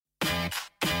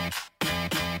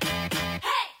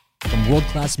World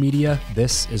Class Media,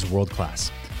 this is World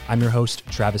Class. I'm your host,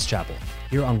 Travis Chappell.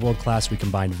 Here on World Class, we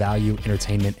combine value,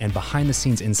 entertainment, and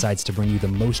behind-the-scenes insights to bring you the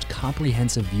most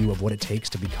comprehensive view of what it takes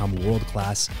to become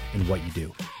world-class in what you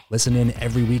do. Listen in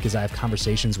every week as I have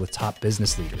conversations with top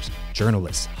business leaders,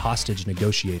 journalists, hostage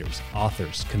negotiators,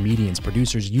 authors, comedians,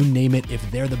 producers, you name it. If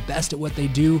they're the best at what they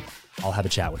do, I'll have a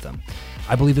chat with them.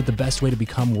 I believe that the best way to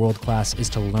become world-class is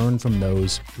to learn from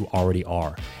those who already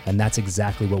are. And that's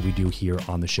exactly what we do here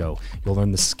on the show. You'll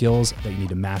learn the skills that you need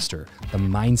to master, the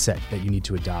mindset that you need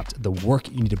to adopt, the work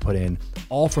you need to put in,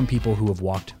 all from people who have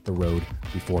walked the road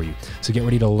before you. So get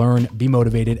ready to learn, be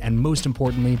motivated, and most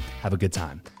importantly, have a good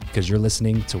time, because you're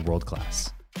listening to World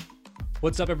Class.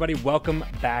 What's up, everybody? Welcome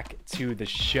back to the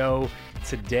show.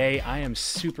 Today, I am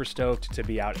super stoked to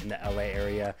be out in the LA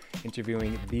area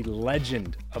interviewing the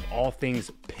legend of all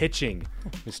things pitching,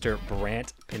 Mr.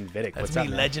 Brant Pinvidic. That's me,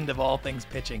 legend of all things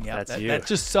pitching. Yeah, That's you. That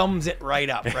just sums it right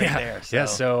up right there. So. Yeah,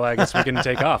 so I guess we can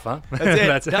take off, huh? That's it.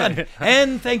 That's done. It.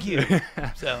 And thank you.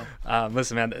 So,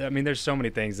 listen, man, I mean, there's so many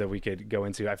things that we could go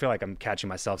into. I feel like I'm catching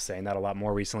myself saying that a lot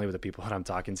more recently with the people that I'm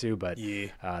talking to, but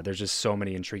there's just so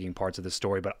many intriguing parts of the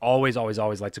story. But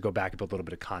always like to go back and put a little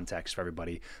bit of context for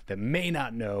everybody that may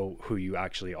not know who you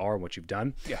actually are and what you've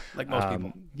done. Yeah, like most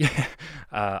people. Yeah,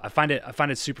 I find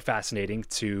it super fascinating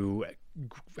to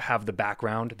have the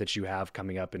background that you have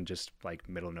coming up in just like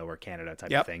middle of nowhere Canada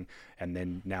type of thing, and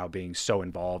then now being so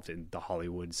involved in the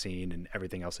Hollywood scene and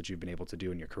everything else that you've been able to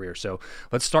do in your career. So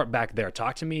let's start back there.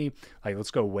 Talk to me, like,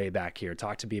 let's go way back here.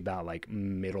 Talk to me about like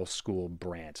middle school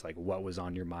Brant. Like, what was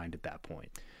on your mind at that point?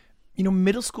 You know,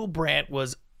 middle school Brant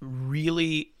was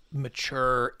really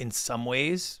mature in some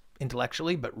ways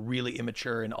intellectually, but really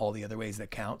immature in all the other ways that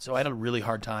count. So I had a really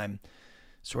hard time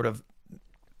sort of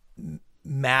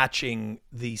matching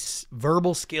the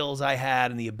verbal skills I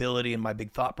had and the ability and my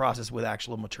big thought process with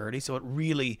actual maturity. So it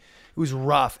was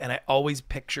rough. And I always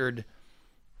pictured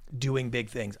doing big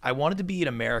things. I wanted to be an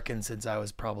American since I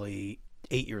was probably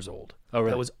 8 years old. Oh,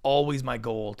 really? That was always my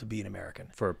goal, to be an American.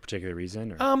 For a particular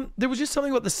reason? Or? There was just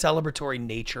something about the celebratory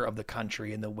nature of the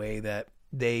country and the way that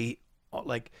they,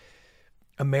 like,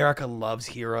 America loves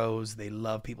heroes. They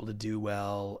love people to do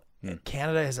well.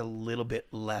 Canada has a little bit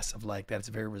less of like that. It's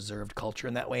a very reserved culture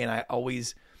in that way. And I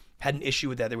always had an issue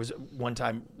with that. There was one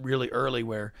time really early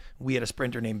where we had a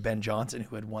sprinter named Ben Johnson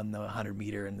who had won the 100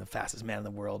 meter and the fastest man in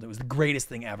the world. It was the greatest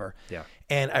thing ever. Yeah.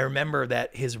 And I remember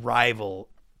that his rival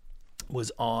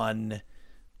was on,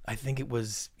 I think it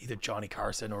was either Johnny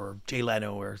Carson or Jay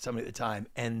Leno or somebody at the time.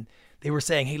 And they were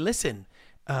saying, hey, listen,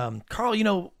 Carl, you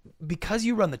know, because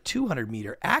you run the 200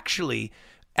 meter, actually,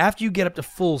 after you get up to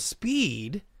full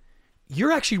speed,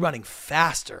 you're actually running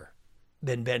faster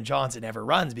than Ben Johnson ever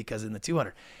runs because in the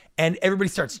 200. And everybody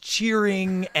starts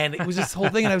cheering. And it was this whole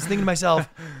thing. And I was thinking to myself,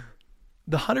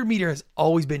 the 100 meter has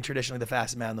always been traditionally the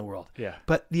fastest man in the world. Yeah.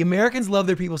 But the Americans love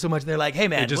their people so much. They're like, hey,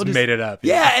 man. They just made it up.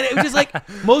 Yeah. And it was just like,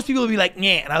 most people would be like,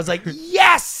 yeah. And I was like,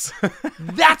 yes,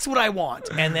 that's what I want.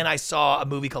 And then I saw a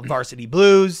movie called Varsity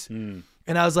Blues.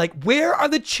 And I was like, where are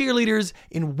the cheerleaders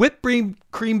in whipped cream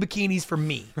bikinis for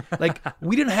me? Like,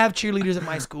 we didn't have cheerleaders at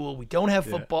my school. We don't have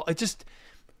football. It just,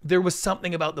 there was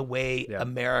something about the way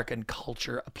American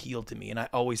culture appealed to me. And I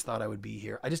always thought I would be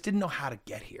here. I just didn't know how to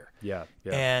get here. Yeah.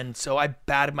 And so I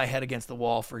batted my head against the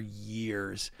wall for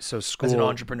years. So school, as an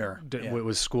entrepreneur.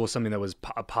 Was school something that was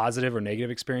a positive or negative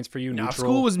experience for you? No, neutral?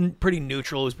 school was pretty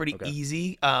neutral. It was pretty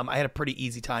easy. I had a pretty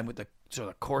easy time with the sort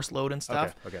of course load and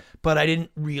stuff. Okay. But I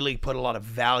didn't really put a lot of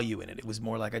value in it. It was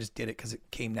more like I just did it because it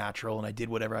came natural and I did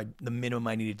whatever the minimum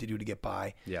I needed to do to get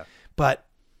by. Yeah. But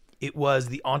it was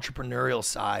the entrepreneurial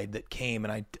side that came,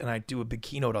 and I do a big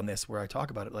keynote on this where I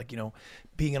talk about it. Like, you know,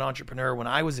 being an entrepreneur when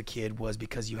I was a kid was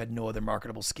because you had no other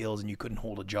marketable skills and you couldn't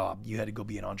hold a job. You had to go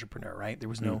be an entrepreneur, right? There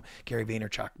was no Gary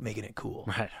Vaynerchuk making it cool.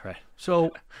 Right.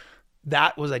 So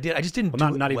that was I did. I just didn't do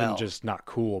it not well. Even just not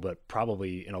cool, but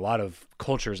probably in a lot of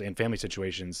cultures and family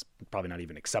situations, probably not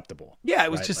even acceptable. Yeah, it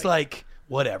was just like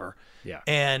whatever. Yeah.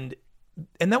 And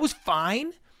that was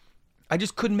fine. I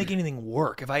just couldn't make anything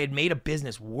work. If I had made a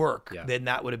business work, then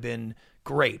that would have been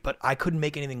great. But I couldn't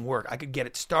make anything work. I could get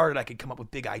it started. I could come up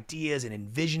with big ideas and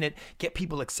envision it, get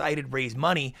people excited, raise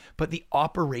money. But the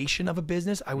operation of a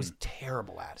business, I was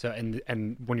terrible at. So,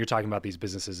 and when you're talking about these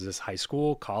businesses, is this high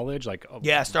school, college? Like,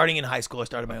 yeah, starting in high school, I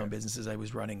started my own businesses. I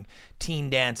was running teen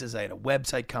dances. I had a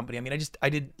website company. I mean, I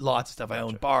did lots of stuff. I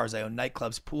owned bars. I owned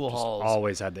nightclubs, pool halls.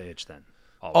 Always had the itch then.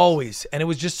 Always. And it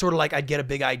was just sort of like I'd get a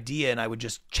big idea and I would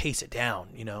just chase it down,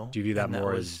 you know? Do you view that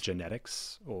more as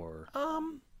genetics or?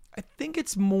 I think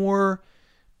it's more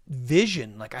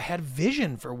vision. Like I had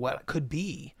vision for what it could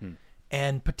be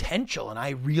and potential. And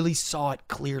I really saw it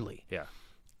clearly. Yeah.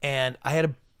 and I had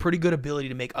a pretty good ability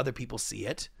to make other people see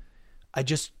it. I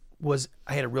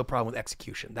had a real problem with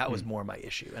execution. That was more my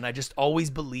issue. And I just always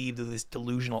believed with this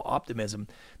delusional optimism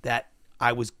that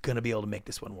I was going to be able to make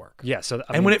this one work. Yeah. So,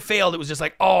 when it failed, it was just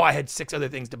like, oh, I had 6 other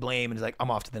things to blame. And it's like,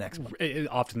 I'm off to the next one.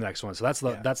 Off to the next one. So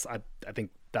I think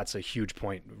that's a huge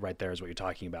point right there is what you're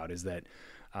talking about is that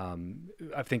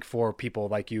I think for people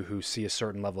like you who see a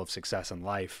certain level of success in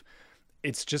life,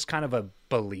 it's just kind of a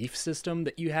belief system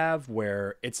that you have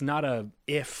where it's not a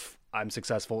if I'm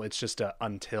successful, it's just a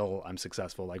until I'm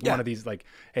successful. Like one of these, like,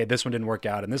 hey, this one didn't work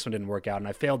out and this one didn't work out and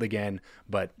I failed again,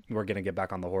 but we're going to get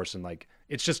back on the horse and like,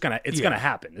 it's just going to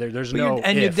happen. There's no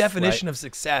and if, your definition right? of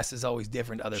success is always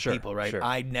different to other people, right? Sure.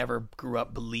 I never grew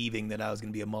up believing that I was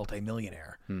going to be a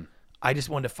multimillionaire. I just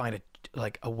wanted to find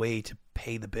a way to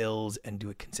pay the bills and do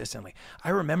it consistently.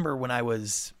 I remember when I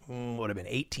was, would have been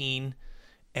 18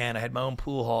 and I had my own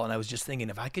pool hall and I was just thinking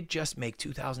if I could just make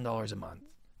 $2,000 a month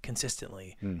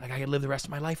consistently, like I could live the rest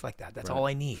of my life like that. That's all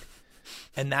I need.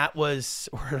 And that was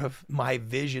sort of my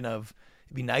vision of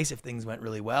it'd be nice if things went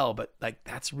really well, but like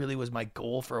that's really was my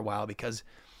goal for a while because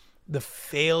the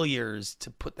failures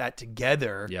to put that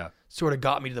together sort of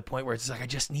got me to the point where it's like I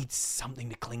just need something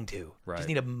to cling to. Right. Just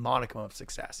need a modicum of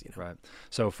success, you know. Right.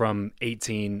 So from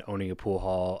 18 owning a pool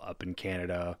hall up in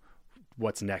Canada,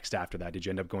 what's next after that? Did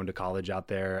you end up going to college out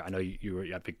there? I know you were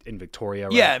in Victoria,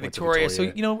 right? Yeah, Victoria. So,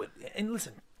 you know, and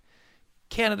listen,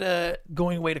 Canada,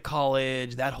 going away to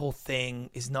college, that whole thing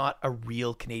is not a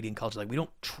real Canadian culture. Like we don't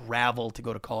travel to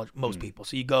go to college, most people.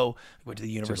 So you went to the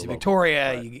University of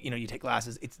Victoria, right. you take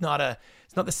classes. It's not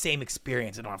the same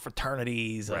experience. You don't have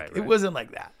fraternities. Like it wasn't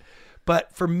like that.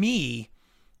 But for me,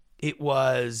 it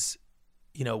was,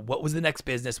 what was the next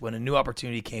business? When a new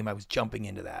opportunity came, I was jumping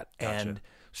into that. Gotcha. And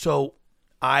so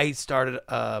I started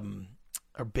a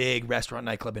big restaurant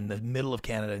nightclub in the middle of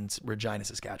Canada in Regina,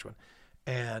 Saskatchewan.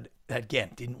 And that,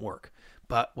 again, didn't work.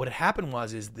 But what had happened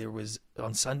is there was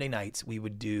on Sunday nights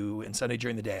and Sunday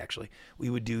during the day, actually,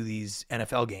 we would do these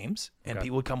NFL games and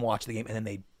people would come watch the game and then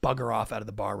they'd bugger off out of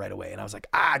the bar right away. And I was like,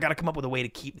 I got to come up with a way to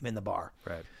keep them in the bar.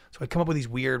 Right. So I'd come up with these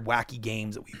weird, wacky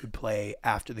games that we would play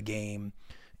after the game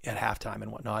at halftime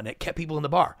and whatnot. And it kept people in the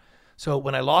bar. So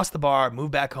when I lost the bar,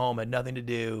 moved back home, had nothing to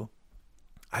do,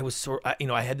 I was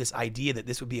I had this idea that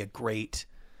this would be a great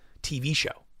TV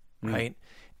show, right?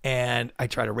 And I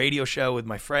tried a radio show with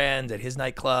my friends at his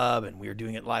nightclub, and we were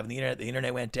doing it live on the internet. The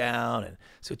internet went down, and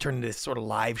so it turned into this sort of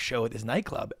live show at this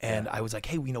nightclub. And I was like,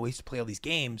 hey, we used to play all these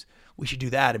games. We should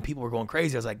do that. And people were going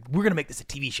crazy. I was like, we're going to make this a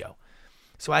TV show.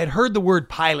 So I had heard the word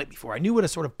pilot before. I knew what a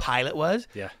sort of pilot was.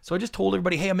 Yeah. So I just told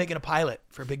everybody, hey, I'm making a pilot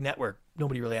for a big network.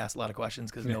 Nobody really asked a lot of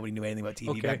questions because nobody knew anything about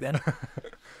TV back then.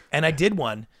 And I did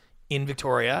one in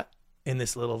Victoria in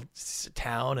this little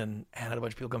town and had a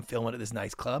bunch of people come film it at this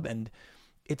nice club. And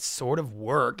it sort of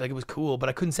worked. Like it was cool, but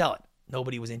I couldn't sell it.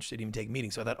 Nobody was interested in even taking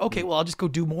meetings. So I thought, okay, well, I'll just go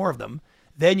do more of them.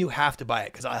 Then you have to buy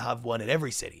it because I have one at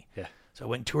every city. Yeah. So I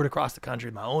went and toured across the country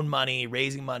with my own money,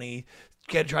 raising money,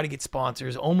 try to get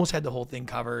sponsors, almost had the whole thing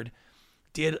covered.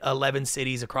 Did 11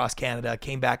 cities across Canada,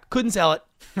 came back, couldn't sell it.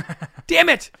 Damn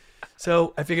it.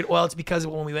 So I figured, well, it's because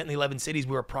when we went in the 11 cities,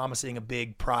 we were promising a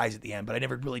big prize at the end, but I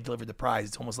never really delivered the prize.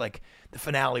 It's almost like the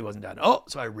finale wasn't done. Oh,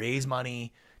 so I raised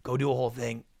money, go do a whole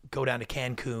thing, go down to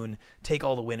Cancun, take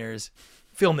all the winners,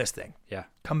 film this thing. Yeah.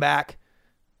 Come back.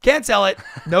 Can't sell it.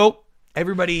 Nope.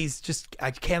 Everybody's just,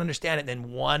 I can't understand it. And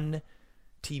then one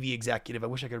TV executive, I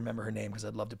wish I could remember her name because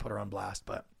I'd love to put her on blast,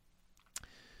 but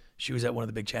she was at one of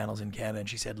the big channels in Canada and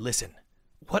she said, listen,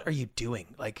 what are you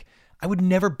doing? Like, I would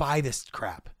never buy this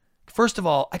crap. First of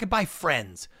all, I could buy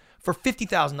Friends for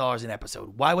 $50,000 an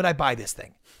episode. Why would I buy this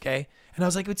thing? Okay. And I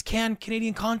was like, it's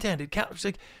Canadian content. She's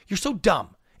like, you're so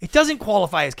dumb. It doesn't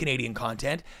qualify as Canadian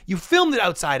content. You filmed it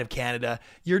outside of Canada.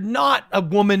 You're not a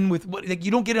woman with you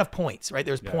don't get enough points, right?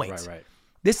 There's points. Right.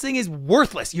 This thing is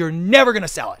worthless. You're never going to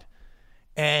sell it.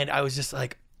 And I was just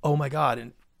like, oh my God.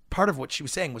 And part of what she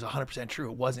was saying was 100%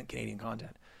 true. It wasn't Canadian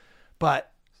content.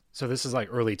 But so this is like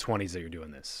early 20s that you're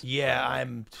doing this. Yeah,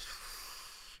 I'm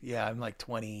like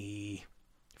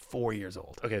 24 years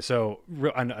old. Okay, so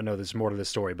I know there's more to this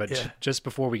story, but just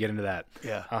before we get into that,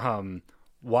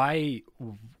 why,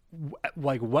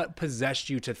 like, what possessed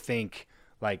you to think,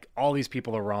 like, all these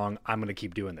people are wrong, I'm going to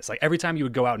keep doing this? Like, every time you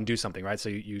would go out and do something, right? So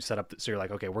you set up, so you're like,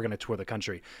 okay, we're going to tour the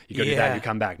country. You go do that, you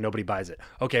come back, nobody buys it.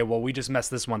 Okay, well, we just messed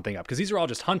this one thing up. Because these are all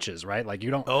just hunches, right? Like,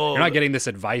 you're not getting this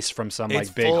advice from some,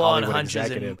 like, big Hollywood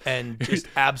executive. And just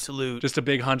absolute. Just a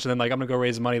big hunch, and then, like, I'm going to go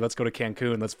raise money, let's go to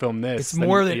Cancun, let's film this. It's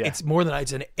more than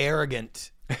it's an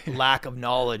arrogant lack of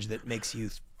knowledge that makes you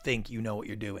think you know what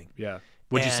you're doing. Yeah.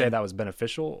 Would you say that was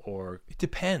beneficial, or? It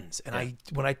depends. And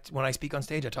when I speak on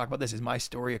stage, I talk about this. Is my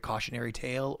story a cautionary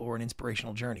tale or an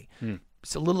inspirational journey?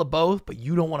 It's a little of both, but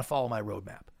you don't want to follow my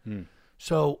roadmap.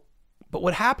 So, but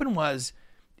what happened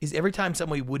is every time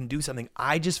somebody wouldn't do something,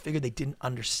 I just figured they didn't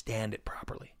understand it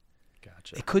properly.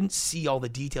 Gotcha. They couldn't see all the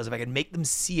details. If I could make them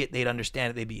see it, they'd understand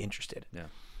it. They'd be interested.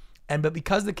 Yeah. But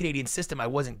because of the Canadian system, I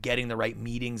wasn't getting the right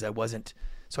meetings.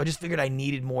 So I just figured I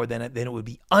needed more than it would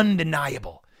be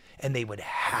undeniable, and they would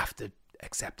have to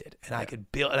accept it. And I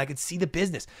could build, and I could see the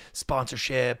business,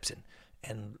 sponsorships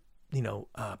and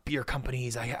beer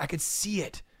companies. I could see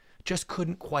it, just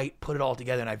couldn't quite put it all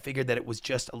together. And I figured that it was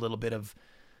just a little bit of,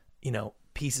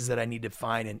 pieces that I need to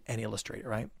find and illustrate,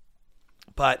 right?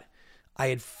 But I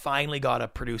had finally got a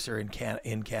producer in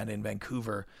Canada, in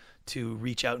Vancouver, to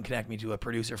reach out and connect me to a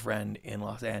producer friend in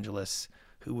Los Angeles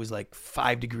who was like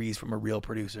 5 degrees from a real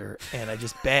producer. And I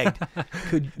just begged,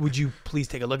 would you please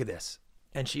take a look at this?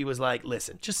 And she was like,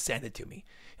 listen, just send it to me.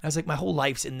 And I was like, my whole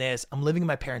life's in this. I'm living in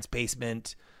my parents'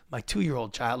 basement, my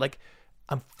 2-year-old child. Like,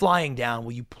 I'm flying down.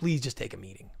 Will you please just take a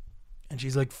meeting? And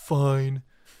she's like, fine,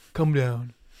 come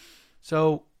down.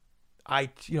 So I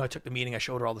took the meeting. I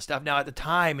showed her all the stuff. Now, at the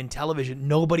time in television,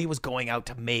 nobody was going out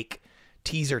to make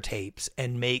teaser tapes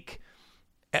and make,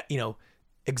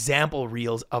 example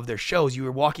reels of their shows. You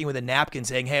were walking with a napkin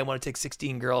saying, hey, I want to take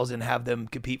 16 girls and have them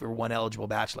compete for one eligible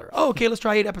bachelor. Oh, okay, let's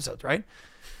try 8 episodes, right?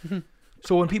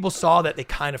 So when people saw that, they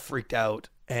kind of freaked out.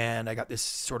 And I got this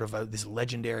sort of this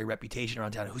legendary reputation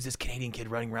around town. Who's this Canadian kid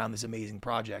running around this amazing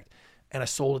project? And I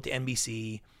sold it to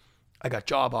NBC. I got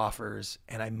job offers,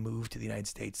 and I moved to the United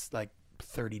States like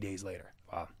 30 days later.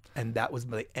 Wow. And that was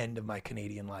the end of my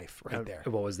Canadian life right there.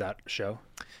 What was that show?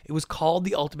 It was called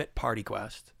The Ultimate Party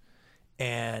Quest.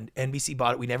 And NBC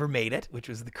bought it. We never made it, which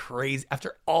was the crazy.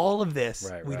 After all of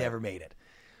this, we never made it.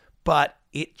 But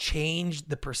it changed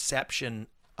the perception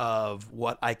of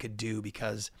what I could do,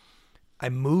 because I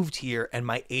moved here, and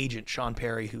my agent, Sean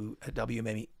Perry, who at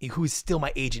WME, who is still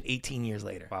my agent 18 years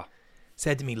later,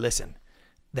 said to me, listen,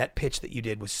 that pitch that you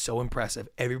did was so impressive.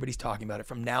 Everybody's talking about it.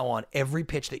 From now on, every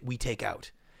pitch that we take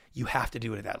out, you have to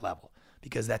do it at that level,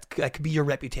 because that could be your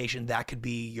reputation. That could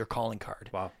be your calling card.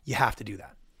 Wow. You have to do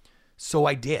that. So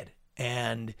I did,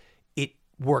 and it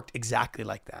worked exactly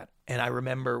like that. And I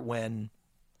remember when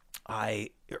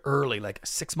like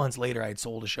 6 months later, I had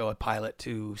sold a pilot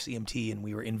to CMT, and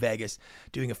we were in Vegas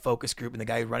doing a focus group, and the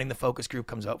guy running the focus group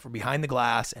comes out from behind the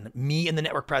glass, and me and the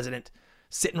network president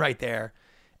sitting right there.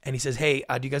 And he says, hey,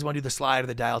 do you guys want to do the slide or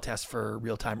the dial test for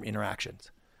real-time interactions?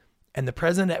 And the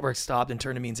president of the network stopped and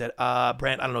turned to me and said,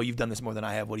 Brant, I don't know, you've done this more than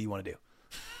I have. What do you want to do?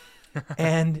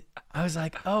 And I was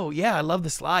like, oh, yeah, I love the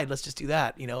slide. Let's just do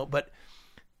that, But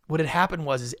what had happened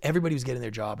is everybody was getting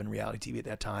their job in reality TV at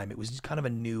that time. It was just kind of a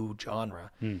new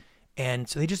genre. And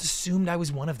so they just assumed I was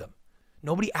one of them.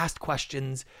 Nobody asked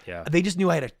questions. Yeah. They just knew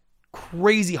I had a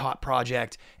crazy hot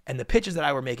project, and the pitches that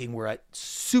I were making were at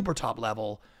super top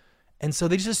level. And so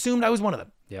they just assumed I was one of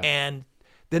them. Yeah. And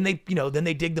then they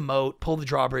dig the moat, pull the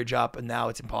drawbridge up, and now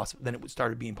it's impossible. Then it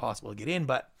started being possible to get in.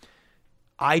 But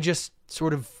I just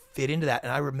sort of fit into that.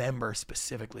 And I remember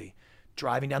specifically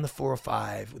driving down the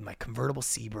 405 with my convertible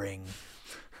Sebring.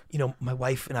 My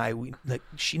wife and I,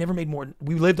 she never made more.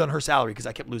 We lived on her salary because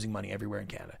I kept losing money everywhere in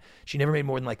Canada. She never made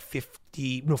more than like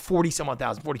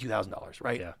 $42,000,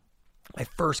 right? Yeah. My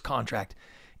first contract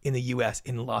in the U.S.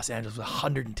 in Los Angeles was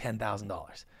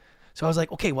 $110,000. So I was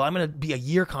like, okay, well, I'm going to be a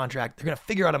year contract. They're going to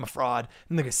figure out I'm a fraud,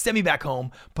 and they're going to send me back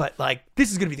home. But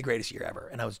this is going to be the greatest year ever.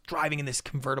 And I was driving in this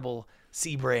convertible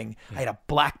Sebring. I had a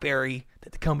BlackBerry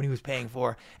that the company was paying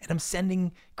for, and I'm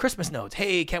sending Christmas notes.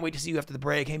 Hey, can't wait to see you after the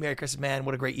break. Hey, Merry Christmas, man.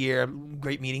 What a great year.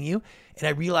 Great meeting you. And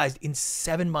I realized in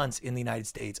 7 months in the United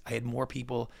States, I had more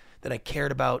people that I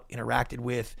cared about, interacted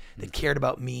with, that cared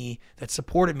about me, that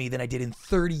supported me than I did in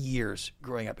 30 years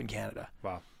growing up in Canada.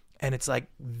 Wow. And it's like,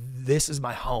 this is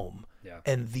my home,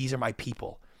 and these are my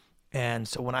people. And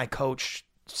so when I coach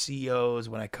CEOs,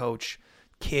 when I coach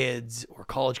kids or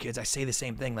college kids, I say the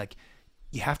same thing. Like,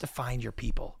 you have to find your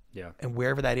people, and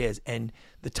wherever that is. And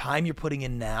the time you're putting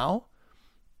in now,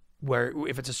 where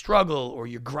if it's a struggle or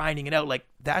you're grinding it out, like,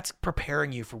 that's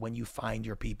preparing you for when you find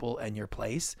your people and your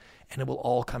place, and it will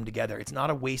all come together. It's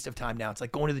not a waste of time now. It's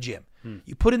like going to the gym.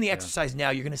 You put in the exercise now,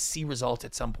 you're going to see results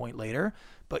at some point later,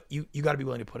 but you got to be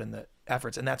willing to put in the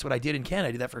efforts. And that's what I did in Canada.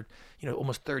 I did that for,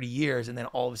 almost 30 years. And then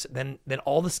then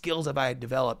all the skills that I had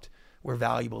developed were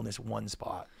valuable in this one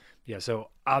spot. Yeah. So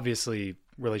obviously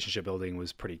relationship building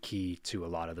was pretty key to a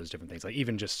lot of those different things, like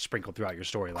even just sprinkled throughout your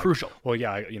story. Like, crucial. Well,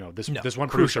 yeah, this one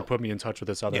producer put me in touch with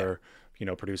this other,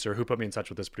 producer who put me in touch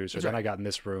with this producer. That's then right. I got in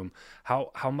this room.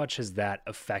 How much has that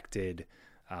affected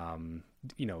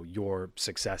your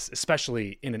success,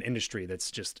 especially in an industry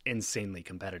that's just insanely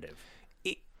competitive?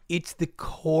 It's the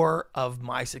core of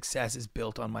my success is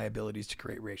built on my abilities to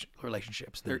create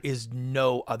relationships. There is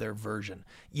no other version.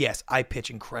 Yes, I pitch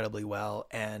incredibly well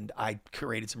and I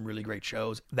created some really great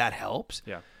shows. That helps.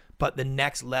 Yeah. But the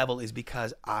next level is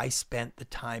because I spent the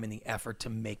time and the effort to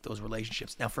make those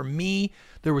relationships. Now, for me,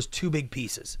 there was two big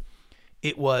pieces.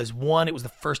 It was one, it was the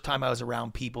first time I was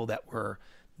around people that were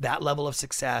that level of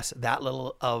success, that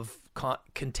level of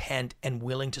content and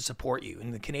willing to support you.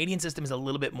 And the Canadian system is a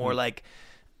little bit more like,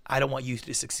 I don't want you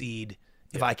to succeed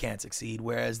if I can't succeed.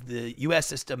 Whereas the US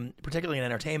system, particularly in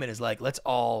entertainment, is like, let's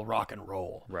all rock and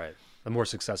roll. Right. The more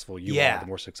successful you are, the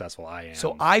more successful I am.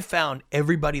 So I found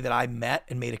everybody that I met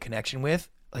and made a connection with,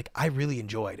 like I really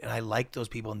enjoyed, and I liked those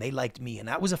people and they liked me. And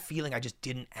that was a feeling I just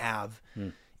didn't have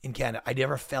in Canada. I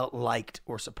never felt liked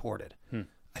or supported.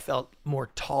 I felt more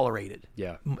tolerated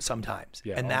sometimes.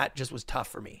 Yeah. And that just was tough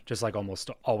for me. Just like almost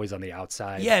always on the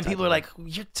outside. Yeah. And people are like,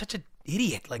 you're such an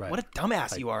idiot. Like, what a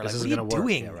dumbass you are. Like, what are you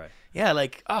doing? Yeah.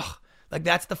 Like, like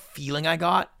that's the feeling I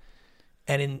got.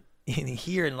 And in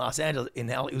here in Los Angeles, in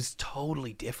LA, it was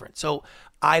totally different. So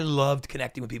I loved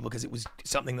connecting with people because it was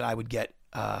something that I would get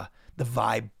the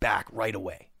vibe back right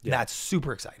away. Yeah. That's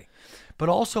super exciting. But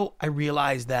also I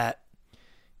realized that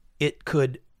I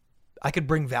could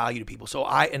bring value to people. So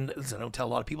listen, I don't tell a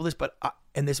lot of people this, but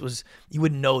you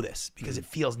wouldn't know this because it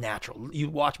feels natural. You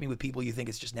watch me with people, you think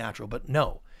it's just natural, but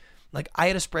no. Like I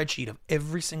had a spreadsheet of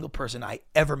every single person I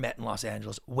ever met in Los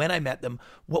Angeles, when I met them,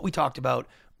 what we talked about,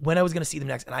 when I was going to see them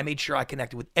next. And I made sure I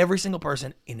connected with every single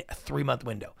person in a 3-month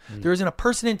window. There isn't a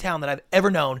person in town that I've ever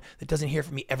known that doesn't hear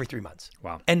from me every 3 months.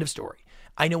 Wow. End of story.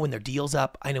 I know when their deal's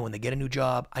up. I know when they get a new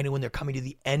job. I know when they're coming to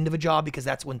the end of a job because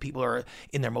that's when people are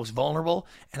in their most vulnerable.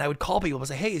 And I would call people and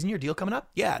say, hey, isn't your deal coming up?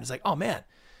 Yeah. And it's like, oh man.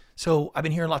 So I've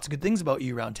been hearing lots of good things about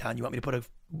you around town. You want me to put a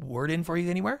word in for you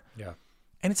anywhere? Yeah.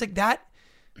 And it's like, that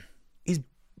is,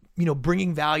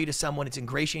 bringing value to someone. It's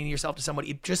ingratiating yourself to somebody.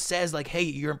 It just says like, hey,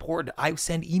 you're important. I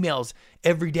send emails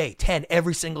every day, 10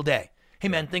 every single day. Hey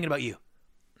man, thinking about you.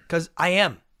 Because I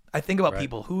am. I think about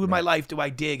people. Who in my life do I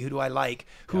dig? Who do I like?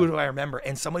 Who do I remember?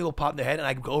 And somebody will pop in their head and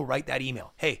I go write that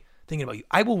email. Hey, thinking about you.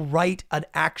 I will write an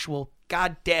actual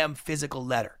goddamn physical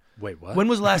letter. Wait, what? When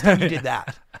was the last time you did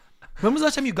that? When was the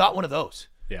last time you got one of those?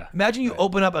 Yeah. Imagine you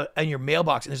open up in your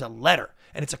mailbox and there's a letter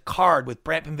and it's a card with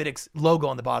Brant Pinvidic's logo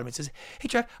on the bottom. It says, hey,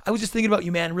 Trev, I was just thinking about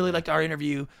you, man. Really liked our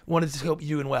interview. Wanted to hope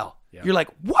you're doing well. Yeah. You're like,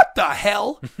 what the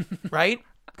hell? Right?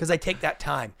 Because I take that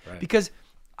time. Right. Because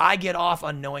I get off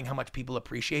on knowing how much people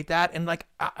appreciate that. And like,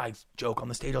 I joke on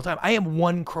the stage all the time. I am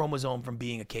one chromosome from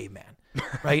being a caveman,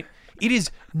 right? It is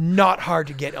not hard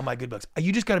to get on my good books.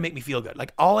 You just got to make me feel good.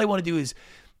 Like all I want to do is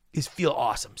feel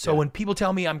awesome. So when people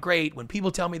tell me I'm great, when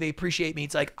people tell me they appreciate me,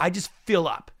 it's like, I just fill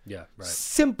up. Yeah, right.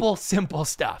 Simple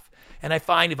stuff. And I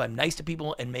find if I'm nice to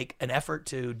people and make an effort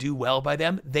to do well by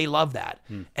them, they love that.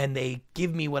 And they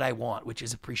give me what I want, which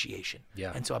is appreciation.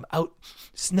 Yeah. And so I'm out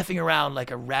sniffing around like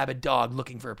a rabid dog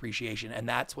looking for appreciation. And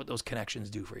that's what those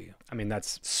connections do for you. I mean,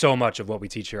 that's so much of what we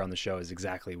teach here on the show is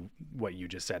exactly what you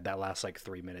just said. That last like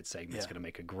 3-minute segment is going to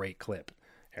make a great clip,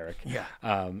 Eric. Yeah.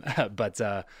 But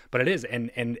it is.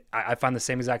 And I find the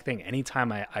same exact thing.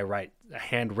 Anytime I write a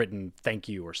handwritten thank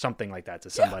you or something like that to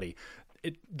somebody,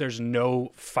 there's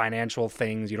no financial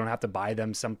things. You don't have to buy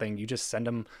them something. You just send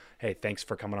them, hey, thanks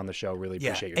for coming on the show. Really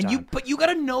appreciate your time. But you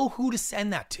got to know who to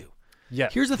send that to. Yeah.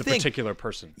 Here's the thing. Particular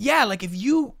person. Yeah. Like if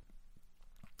you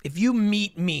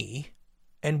meet me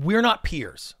and we're not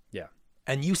peers. Yeah.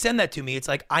 And you send that to me, it's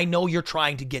like, I know you're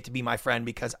trying to get to be my friend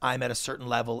because I'm at a certain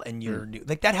level and you're new.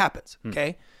 Like that happens.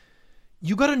 Okay.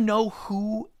 You got to know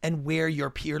who and where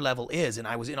your peer level is. And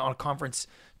I was on a conference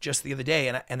just the other day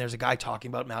and there's a guy talking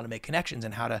about how to make connections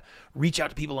and how to reach out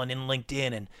to people on in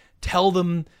LinkedIn and tell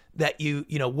them that you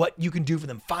know what you can do for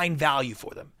them, find value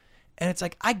for them. And it's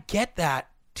like, I get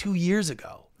that 2 years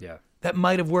ago. Yeah. That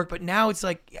might have worked, but now it's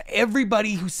like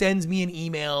everybody who sends me an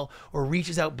email or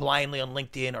reaches out blindly on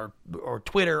LinkedIn or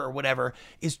Twitter or whatever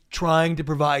is trying to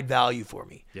provide value for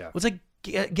me. Yeah. Well, it's like,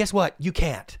 guess what? You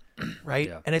can't, right?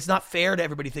 Yeah. And it's not fair to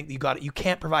everybody to think that you got it. You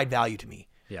can't provide value to me.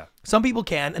 Yeah. Some people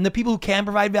can, and the people who can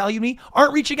provide value to me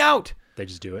aren't reaching out. They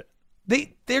just do it.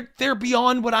 They're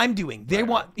beyond what I'm doing. They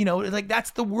want, like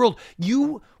that's the world.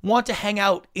 You want to hang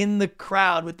out in the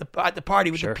crowd at the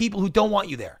party with the people who don't want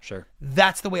you there. Sure.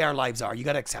 That's the way our lives are. You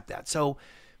got to accept that. So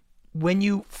when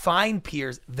you find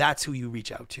peers, that's who you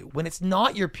reach out to. When it's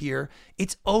not your peer,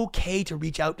 it's okay to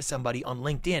reach out to somebody on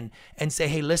LinkedIn and say,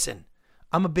 hey, listen,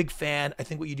 I'm a big fan. I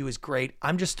think what you do is great.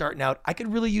 I'm just starting out. I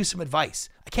could really use some advice.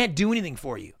 I can't do anything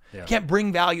for you. Yeah. I can't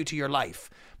bring value to your life.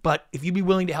 but if you'd be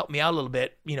willing to help me out a little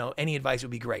bit, any advice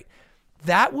would be great.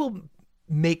 That will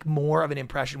make more of an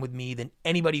impression with me than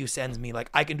anybody who sends me like,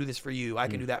 I can do this for you. I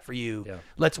can do that for you. Yeah.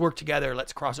 Let's work together.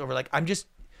 Let's cross over. Like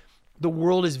the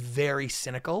world is very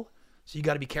cynical. So you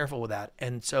got to be careful with that.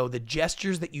 And so the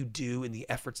gestures that you do and the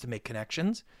efforts to make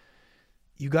connections,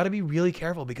 you got to be really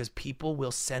careful because people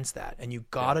will sense that. And you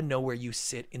got to know where you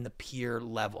sit in the peer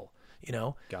level,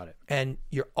 Got it. And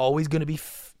you're always going to be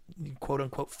quote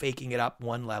unquote faking it up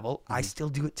one level. I still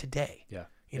do it today. Yeah.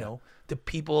 The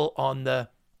people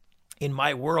in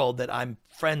my world that I'm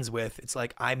friends with, it's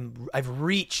like I've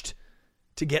reached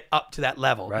to get up to that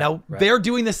level. Right. They're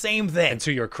doing the same thing. And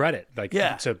to your credit,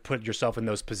 to put yourself in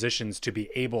those positions to be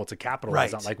able to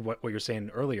capitalize on, like what you're saying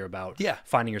earlier about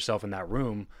finding yourself in that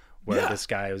room where this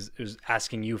guy was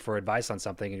asking you for advice on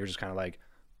something and you're just kind of like,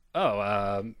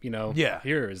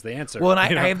 here is the answer. Well, and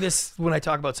I have this, when I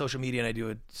talk about social media and I do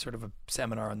a sort of a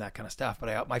seminar on that kind of stuff,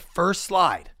 but my first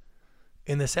slide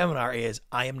in the seminar is,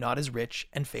 I am not as rich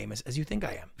and famous as you think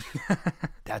I am.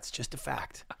 That's just a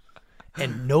fact.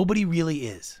 And nobody really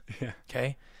is. Yeah.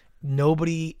 Okay?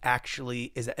 Nobody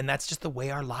actually is. And that's just the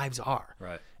way our lives are.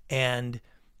 Right. And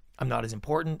I'm not as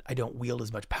important. I don't wield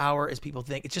as much power as people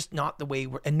think. It's just not the way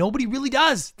and nobody really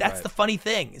does. That's the funny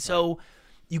thing. So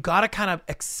you got to kind of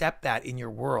accept that in your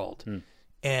world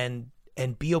and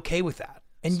be okay with that.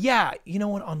 And you know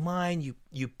what? Online,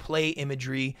 you play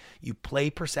imagery, you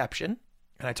play perception.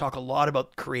 And I talk a lot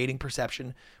about creating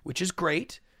perception, which is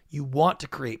great. You want to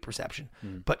create perception,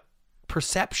 but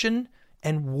perception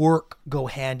and work go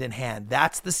hand in hand.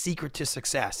 That's the secret to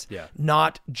success,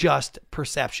 not just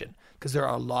perception. Because there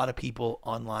are a lot of people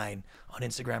online on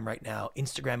Instagram right now,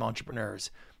 Instagram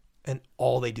entrepreneurs, and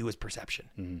all they do is perception.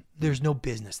 Mm-hmm. There's no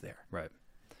business there. Right.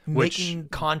 Making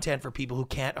content for people who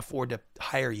can't afford to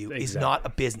hire you is not a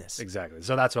business. Exactly.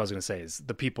 So that's what I was going to say is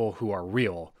the people who are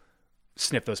real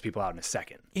sniff those people out in a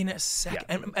second. Yeah.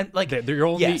 And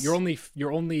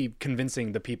you're only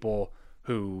convincing the people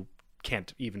who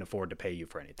can't even afford to pay you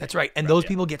for anything. That's right. And those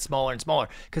people get smaller and smaller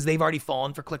because they've already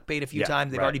fallen for clickbait a few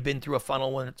times. They've already been through a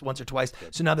funnel once or twice.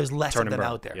 Yep. So now there's less of them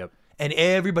out there. Yep. And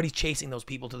everybody's chasing those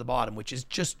people to the bottom, which is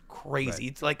just crazy.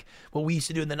 Right. It's like what we used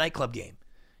to do in the nightclub game.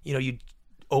 You'd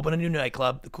open a new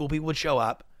nightclub, the cool people would show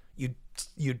up,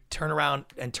 you'd turn around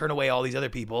and turn away all these other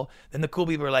people. Then the cool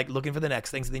people are like looking for the next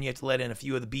thing. So then you have to let in a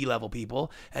few of the B-level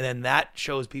people. And then that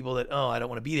shows people that, I don't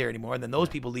want to be there anymore. And then those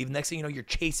people leave. Next thing you know, you're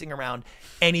chasing around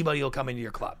anybody who'll come into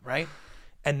your club, right?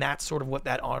 And that's sort of what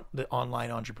the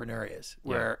online entrepreneur is.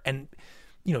 And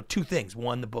two things.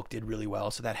 One, the book did really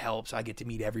well, so that helps. I get to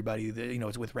meet everybody.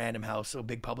 It's with Random House, so a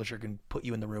big publisher can put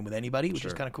you in the room with anybody, which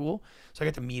is kind of cool. So I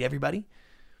get to meet everybody.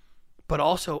 But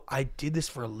also, I did this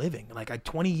for a living.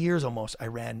 20 years almost, I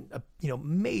ran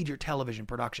major television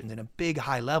productions in a big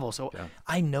high level. So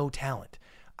I know talent.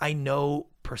 I know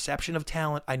perception of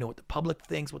talent. I know what the public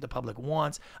thinks, what the public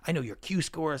wants. I know your Q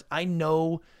scores. I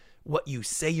know what you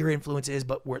say your influence is,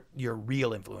 but what your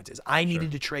real influence is. I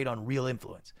needed to trade on real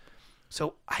influence.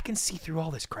 So I can see through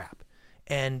all this crap.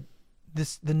 And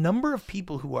the number of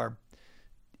people who are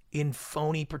in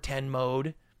phony pretend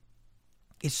mode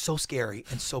is so scary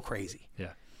and so crazy.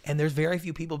 Yeah. And there's very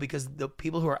few people because the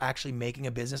people who are actually making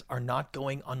a business are not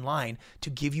going online to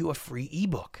give you a free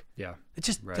ebook. Yeah. It's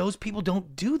just those people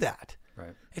don't do that.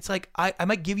 Right. It's like I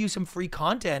might give you some free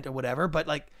content or whatever, but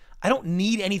I don't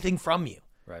need anything from you.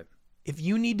 Right. If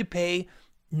you need to pay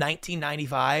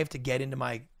 $19.95 to get into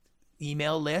my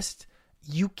email list,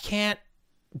 you can't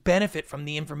benefit from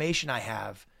the information I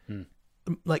have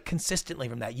consistently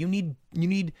from that. You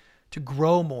need to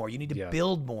grow more. You need to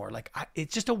build more.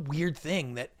 It's just a weird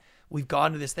thing that we've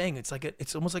gotten to this thing. It's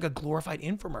it's almost like a glorified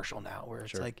infomercial now where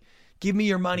it's like, give me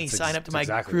your money, sign up to my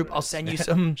group. I'll send you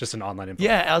some, just an online infomercial.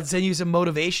 Yeah. I'll send you some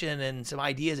motivation and some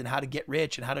ideas and how to get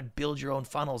rich and how to build your own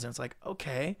funnels. And it's like,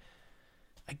 okay.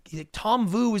 Tom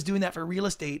Vu was doing that for real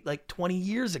estate 20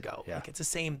 years ago. Yeah. It's the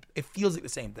same. It feels like the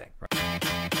same thing.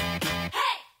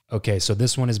 Okay, so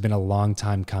this one has been a long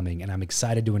time coming, and I'm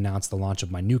excited to announce the launch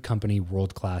of my new company,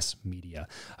 World Class Media.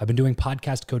 I've been doing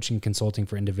podcast coaching and consulting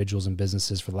for individuals and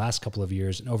businesses for the last couple of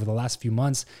years, and over the last few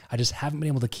months, I just haven't been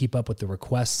able to keep up with the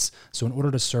requests. So in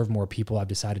order to serve more people, I've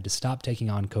decided to stop taking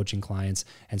on coaching clients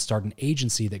and start an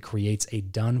agency that creates a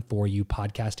done-for-you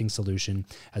podcasting solution,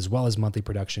 as well as monthly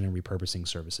production and repurposing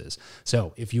services.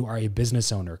 So if you are a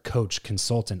business owner, coach,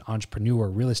 consultant, entrepreneur,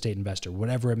 real estate investor,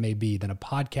 whatever it may be, then a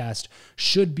podcast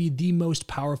should be the most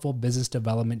powerful business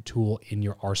development tool in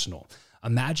your arsenal.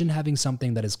 Imagine having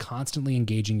something that is constantly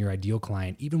engaging your ideal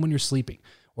client, even when you're sleeping,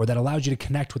 or that allows you to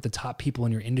connect with the top people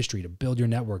in your industry to build your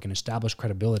network and establish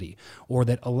credibility, or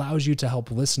that allows you to help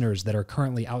listeners that are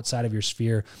currently outside of your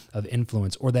sphere of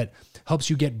influence, or that helps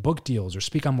you get book deals or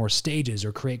speak on more stages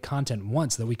or create content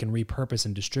once that we can repurpose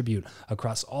and distribute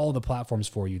across all the platforms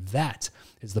for you. That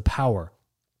is the power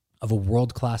of a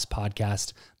world-class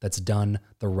podcast that's done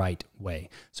the right way.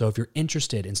 So if you're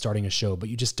interested in starting a show, but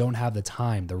you just don't have the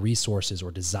time, the resources,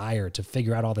 or desire to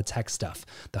figure out all the tech stuff,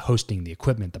 the hosting, the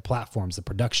equipment, the platforms, the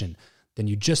production, then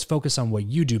you just focus on what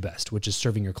you do best, which is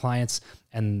serving your clients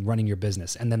and running your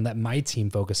business. And then let my team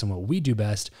focus on what we do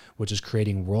best, which is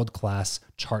creating world-class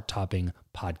chart-topping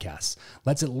podcasts.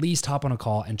 Let's at least hop on a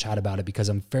call and chat about it, because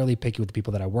I'm fairly picky with the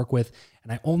people that I work with.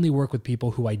 And I only work with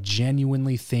people who I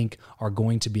genuinely think are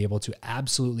going to be able to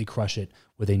absolutely crush it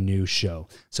with a new show.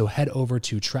 So head over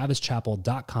to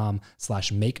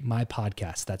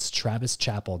travischappell.com/makemypodcast. That's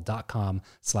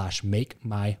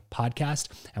travischappell.com/makemypodcast.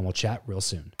 And we'll chat real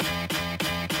soon.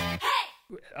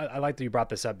 I like that you brought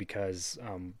this up, because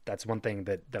that's one thing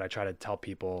that I try to tell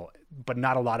people, but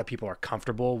not a lot of people are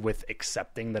comfortable with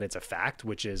accepting that it's a fact,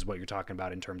 which is what you're talking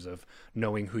about in terms of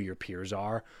knowing who your peers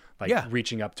are, like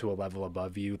reaching up to a level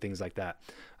above you, things like that.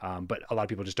 But a lot of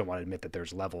people just don't want to admit that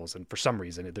there's levels. And for some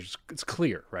reason, it's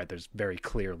clear, right? There's very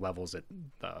clear levels that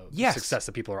success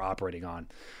that people are operating on.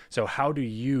 So how do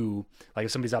you, like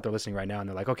if somebody's out there listening right now and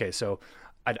they're like, okay, so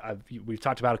we've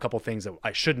talked about a couple of things that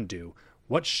I shouldn't do.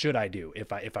 What should I do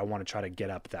if I want to try to get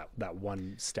up that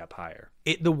one step higher?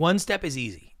 The one step is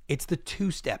easy. It's the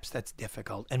two steps that's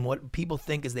difficult. And what people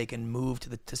think is they can move to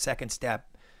the second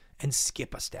step and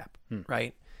skip a step,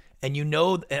 right? And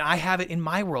and I have it in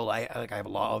my world. I have I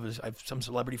have some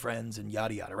celebrity friends and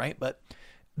yada yada, right? But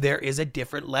there is a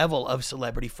different level of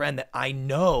celebrity friend that I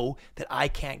know that I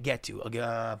can't get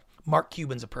to. Mark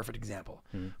Cuban's a perfect example.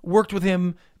 Worked with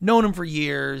him, known him for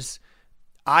years.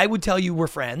 I would tell you we're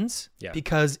friends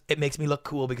because it makes me look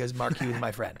cool because Mark Cuban's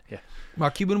my friend.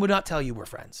 Mark Cuban would not tell you we're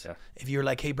friends. If you're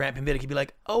like, hey, Brant Pinvidic, he'd be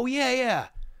like, oh, yeah.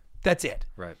 That's it.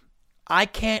 Right. I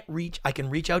can reach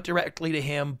out directly to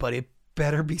him, but it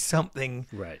better be something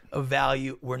of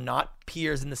value. We're not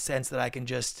peers in the sense that I can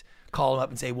just call him up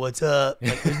and say, what's up?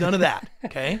 Like, there's none of that.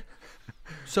 Okay.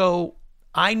 So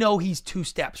I know he's two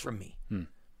steps from me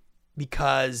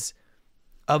because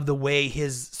of the way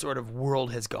his sort of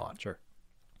world has gone. Sure.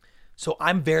 So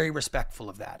I'm very respectful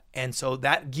of that. And so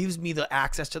that gives me the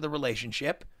access to the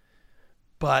relationship,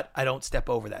 but I don't step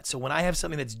over that. So when I have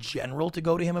something that's general to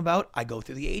go to him about, I go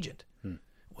through the agent.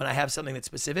 When I have something that's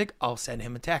specific, I'll send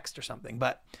him a text or something.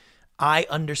 But I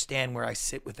understand where I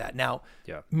sit with that. Now,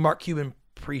 Mark Cuban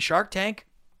pre-Shark Tank,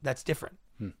 that's different.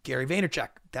 Gary Vaynerchuk,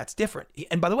 that's different.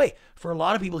 And by the way, for a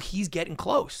lot of people, he's getting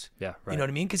close. Yeah, right. You know what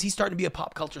I mean? Because he's starting to be a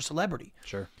pop culture celebrity.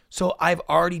 Sure. So I've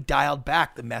already dialed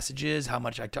back the messages, how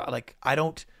much I talk. Like, I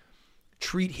don't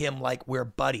treat him like we're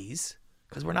buddies,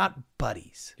 because we're not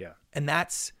buddies. Yeah. And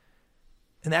that's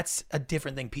a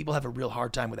different thing. People have a real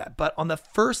hard time with that. But on the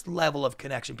first level of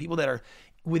connection, people that are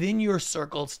within your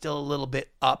circle, still a little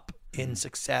bit up in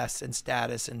success and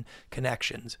status and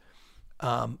connections.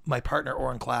 My partner,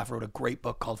 Oren Klaff, wrote a great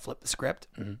book called Flip the Script.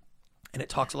 And it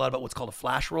talks a lot about what's called a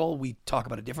flash roll. We talk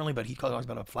about it differently, but he talks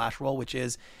about a flash roll, which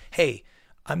is, hey,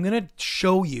 I'm going to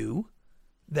show you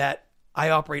that I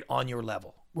operate on your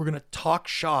level. We're going to talk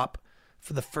shop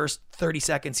for the first 30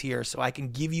 seconds here so I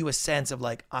can give you a sense of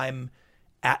like, I'm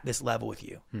at this level with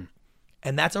you.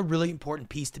 And that's a really important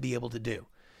piece to be able to do.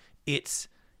 It's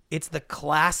the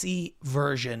classy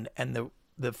version and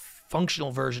the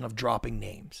functional version of dropping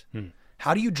names.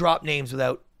 How do you drop names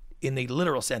without, in the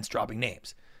literal sense, dropping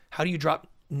names? How do you drop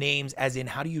names as in,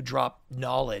 how do you drop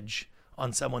knowledge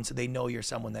on someone so they know you're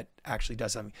someone that actually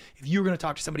does something? If you were going to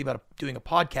talk to somebody about doing a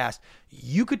podcast,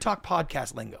 you could talk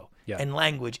podcast lingo and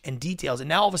language and details. And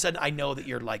now all of a sudden I know that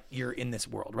you're in this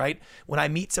world, right? When I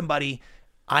meet somebody,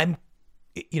 I'm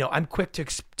quick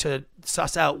to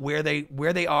suss out where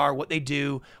they are, what they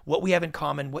do, what we have in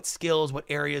common, what skills, what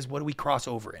areas, what do we cross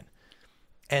over in?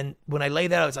 And when I lay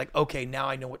that out, it's like, okay, now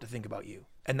I know what to think about you.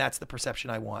 And that's the perception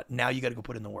I want. Now you got to go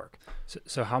put in the work.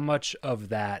 So how much of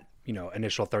that,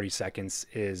 initial 30 seconds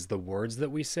is the words that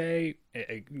we say,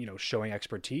 showing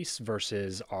expertise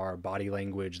versus our body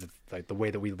language, the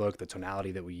way that we look, the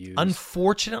tonality that we use?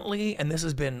 Unfortunately, and this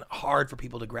has been hard for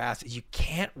people to grasp, is you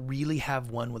can't really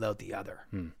have one without the other.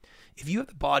 If you have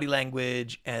the body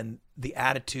language and the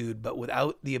attitude, but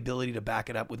without the ability to back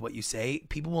it up with what you say,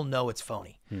 people will know it's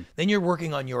phony. Then you're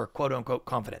working on your quote unquote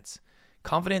confidence.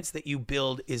 Confidence that you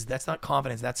build that's not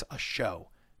confidence, that's a show.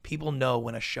 People know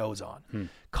when a show's on.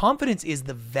 Confidence is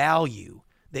the value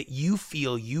that you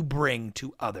feel you bring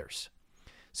to others.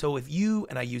 So if you,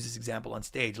 and I use this example on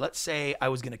stage, let's say I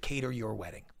was going to cater your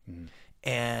wedding.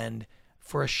 And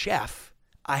for a chef,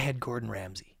 I had Gordon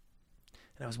Ramsay.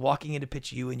 And I was walking in to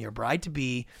pitch you and your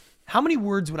bride-to-be. How many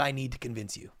words would I need to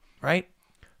convince you, right?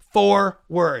 4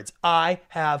 words. I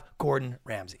have Gordon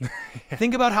Ramsay.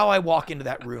 Think about how I walk into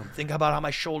that room. Think about how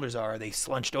my shoulders are. Are they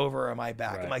slunched over or am I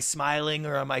back? Right. Am I smiling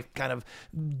or am I kind of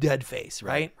dead face,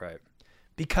 right? Right.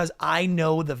 Because I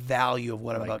know the value of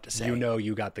what I'm about to say. You know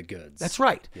you got the goods. That's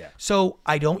right. Yeah. So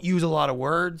I don't use a lot of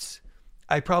words.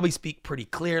 I probably speak pretty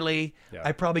clearly. Yeah.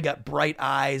 I probably got bright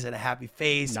eyes and a happy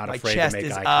face. Not my afraid chest to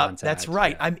make is eye up. contact. That's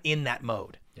right. Yeah. I'm in that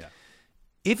mode. Yeah.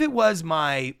 If it was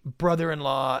my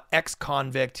brother-in-law,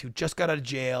 ex-convict who just got out of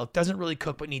jail, doesn't really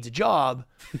cook but needs a job,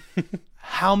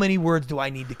 how many words do I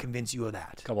need to convince you of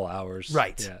that? A couple hours.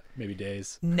 Right. Yeah. Maybe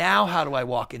days. Now how do I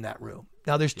walk in that room?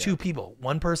 Now there's 2 people.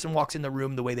 One person walks in the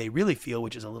room the way they really feel,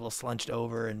 which is a little slunched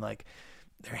over and like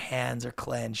their hands are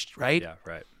clenched, right? Yeah,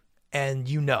 right. And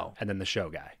you know. And then the show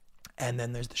guy. And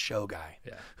then there's the show guy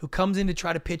who comes in to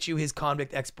try to pitch you his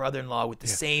convict ex-brother-in-law with the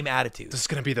same attitude. This is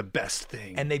going to be the best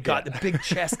thing. And they've got the big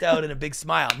chest out and a big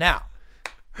smile. Now,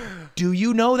 do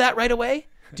you know that right away?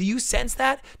 Do you sense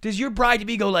that? Does your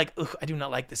bride-to-be go like, ugh, I do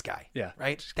not like this guy? Yeah.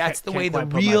 Right? That's the way the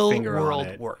Can't quite put my real finger on world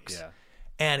it. works. Yeah.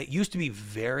 And it used to be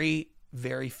very,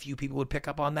 very few people would pick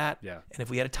up on that. Yeah. And if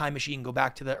we had a time machine and go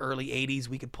back to the early 80s,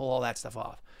 we could pull all that stuff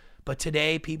off. But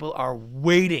today, people are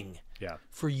waiting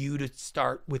for you to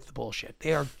start with the bullshit.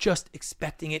 They are just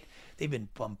expecting it. They've been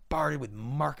bombarded with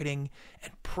marketing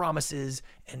and promises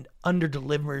and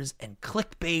under-delivers and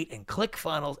clickbait and click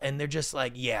funnels. And they're just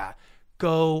like, yeah,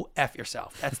 go F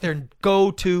yourself. That's their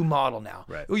go-to model now.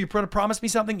 Right. Oh, you're going to promise me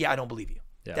something? Yeah, I don't believe you.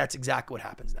 Yeah. That's exactly what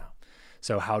happens now.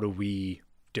 So how do we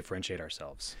differentiate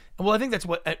ourselves? Well, I think that's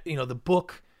what, the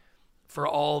book, for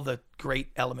all the great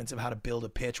elements of how to build a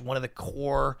pitch, one of the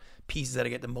core pieces that I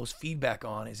get the most feedback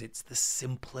on is it's the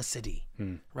simplicity,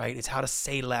 right? It's how to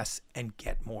say less and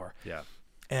get more. Yeah.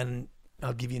 And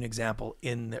I'll give you an example.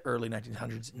 In the early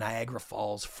 1900s, Niagara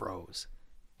Falls froze,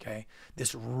 okay?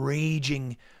 This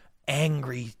raging,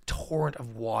 angry torrent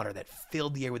of water that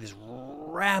filled the air with this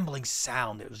rambling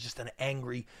sound. It was just an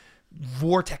angry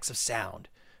vortex of sound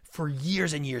for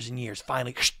years and years and years.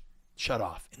 Finally, shut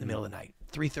off in the middle of the night.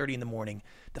 3:30 in the morning,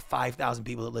 the 5,000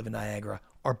 people that live in Niagara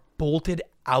are bolted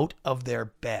out of their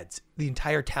beds. The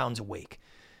entire town's awake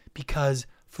because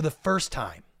for the first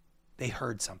time, they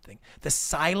heard something. The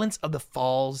silence of the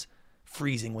falls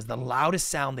freezing was the loudest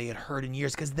sound they had heard in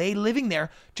years because they, living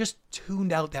there, just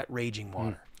tuned out that raging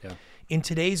water. Yeah. In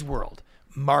today's world,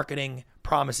 marketing,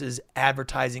 promises,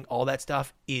 advertising, all that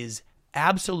stuff is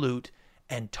absolute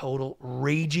and total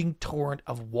raging torrent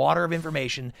of water of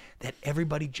information that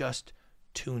everybody just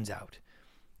tunes out.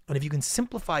 And if you can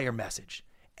simplify your message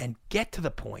and get to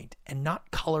the point and not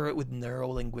color it with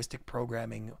neuro-linguistic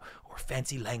programming or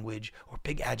fancy language or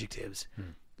big adjectives,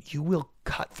 you will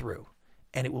cut through.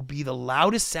 And it will be the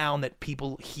loudest sound that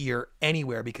people hear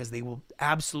anywhere because they will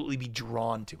absolutely be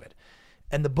drawn to it.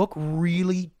 And the book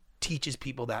really teaches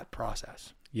people that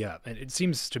process. Yeah, and it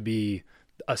seems to be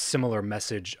a similar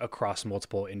message across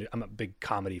multiple. I'm a big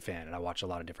comedy fan, and I watch a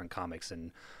lot of different comics,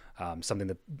 and something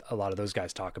that a lot of those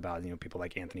guys talk about. People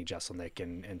like Anthony Jeselnik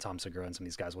and Tom Segura, and some of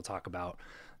these guys will talk about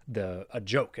a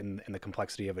joke and the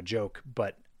complexity of a joke,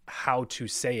 but how to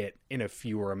say it in a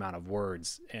fewer amount of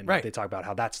words. And they talk about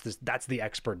how that's the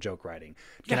expert joke writing.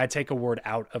 Can I take a word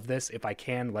out of this? If I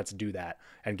can, let's do that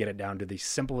and get it down to the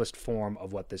simplest form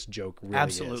of what this joke really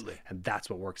is. And that's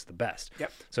what works the best.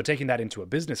 Yep. So taking that into a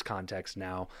business context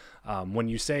now, when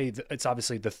you say, it's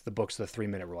obviously the book's the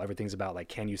 3-minute rule. Everything's about like,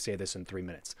 can you say this in 3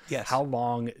 minutes? Yes. How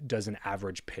long does an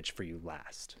average pitch for you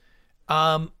last?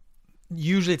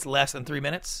 Usually it's less than 3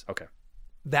 minutes. Okay.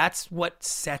 That's what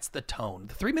sets the tone.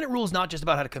 The 3-minute rule is not just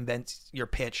about how to condense your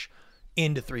pitch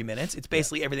into 3 minutes. It's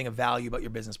basically everything of value about your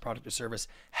business, product, or service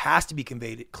has to be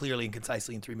conveyed clearly and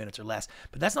concisely in 3 minutes or less.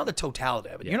 But that's not the totality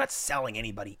of it. You're not selling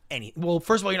anybody well,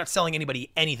 first of all, you're not selling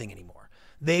anybody anything anymore.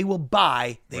 They will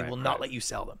buy. They will not let you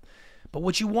sell them. But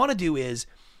what you want to do is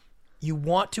you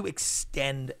want to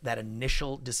extend that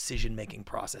initial decision-making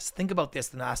process. Think about this.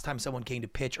 The last time someone came to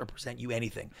pitch or present you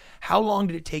anything, how long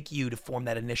did it take you to form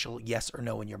that initial yes or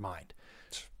no in your mind?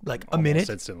 Like a minute?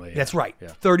 Instantly. Yeah. That's right. Yeah.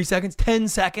 30 seconds, 10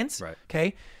 seconds. Right.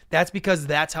 Okay. That's because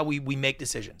that's how we make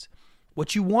decisions.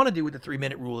 What you want to do with the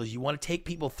 3-minute rule is you want to take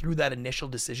people through that initial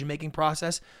decision-making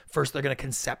process. First, they're going to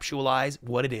conceptualize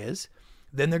what it is.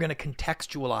 Then they're going to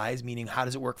contextualize, meaning how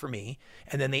does it work for me?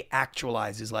 And then they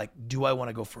actualize is like, do I want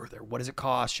to go further? What does it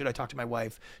cost? Should I talk to my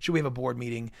wife? Should we have a board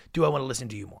meeting? Do I want to listen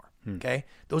to you more? Okay.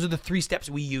 Those are the 3 steps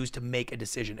we use to make a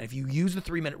decision. And if you use the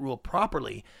 3-minute rule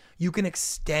properly, you can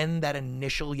extend that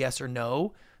initial yes or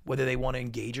no, whether they want to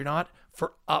engage or not,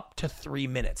 for up to 3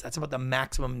 minutes. That's about the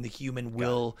maximum the human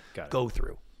will go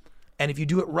through. And if you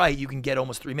do it right, you can get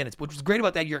almost 3 minutes. Which was great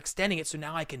about that, you're extending it, so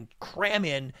now I can cram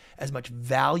in as much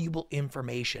valuable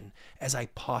information as I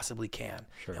possibly can.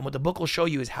 Sure. And what the book will show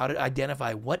you is how to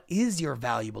identify what is your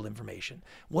valuable information,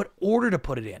 what order to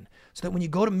put it in, so that when you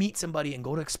go to meet somebody and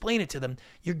go to explain it to them,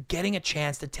 you're getting a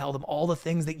chance to tell them all the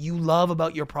things that you love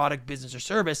about your product, business, or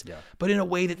service, but in a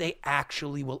way that they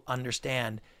actually will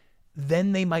understand.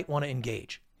 Then they might want to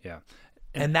engage. Yeah.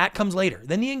 And that comes later.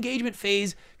 Then the engagement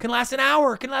phase can last an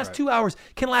hour, can last 2 hours,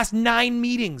 can last 9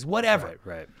 meetings, whatever.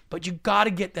 Right. But you got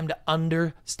to get them to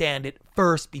understand it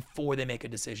first before they make a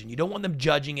decision. You don't want them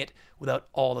judging it without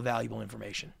all the valuable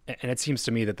information. And it seems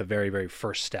to me that the very, very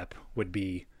first step would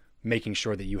be making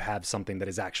sure that you have something that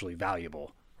is actually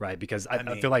valuable, right? Because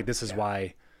I feel like this is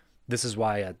why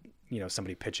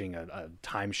somebody pitching a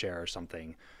timeshare or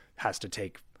something has to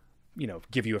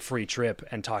give you a free trip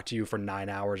and talk to you for 9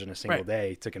 hours in a single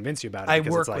day to convince you about it. I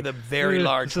work with a very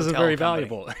large hotel company. This is very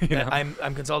valuable.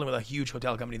 I'm consulting with a huge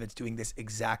hotel company that's doing this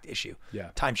exact issue.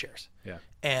 Timeshares. Yeah.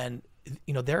 And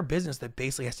they're a business that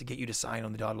basically has to get you to sign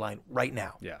on the dotted line right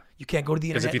now. Yeah. You can't go to the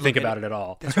internet. Because if you think about it at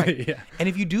all. That's right. And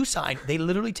if you do sign, they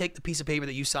literally take the piece of paper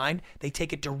that you signed, they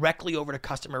take it directly over to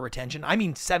customer retention.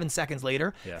 7 seconds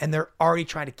later, and they're already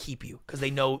trying to keep you because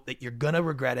they know that you're going to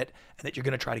regret it and that you're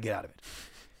going to try to get out of it.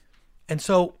 And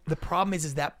so the problem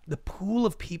is that the pool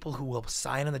of people who will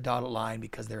sign on the dotted line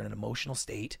because they're in an emotional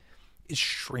state is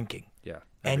shrinking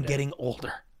and getting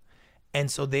older.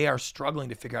 And so they are struggling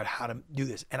to figure out how to do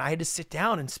this. And I had to sit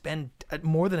down and spend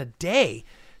more than a day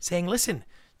saying, listen,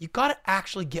 you got to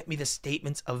actually get me the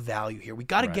statements of value here. We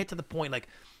got to get to the point, like,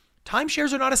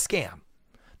 timeshares are not a scam.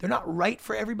 They're not right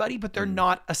for everybody, but they're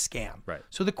not a scam. Right.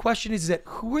 So the question is that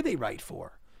who are they right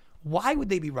for? Why would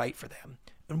they be right for them?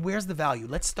 And where's the value?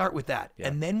 Let's start with that. Yeah.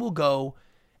 And then we'll go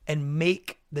and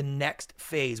make the next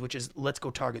phase, which is let's go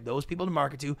target those people to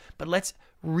market to, but let's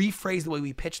rephrase the way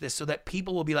we pitch this so that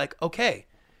people will be like, okay,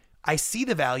 I see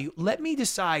the value. Let me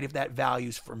decide if that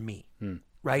value's for me.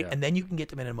 Right. Yeah. And then you can get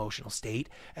them in an emotional state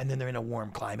and then they're in a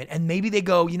warm climate. And maybe they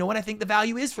go, you know what? I think the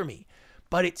value is for me,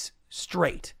 but it's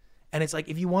straight. And it's like,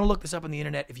 if you want to look this up on the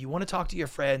internet, if you want to talk to your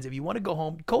friends, if you want to go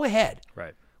home, go ahead.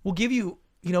 Right. We'll give you,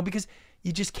 because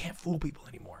you just can't fool people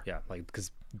anymore. Yeah, because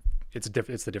it's the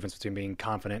difference between being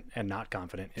confident and not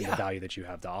confident in the value that you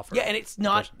have to offer. Yeah, and it's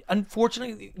not.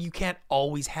 Unfortunately, you can't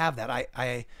always have that.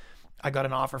 I got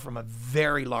an offer from a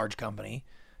very large company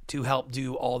to help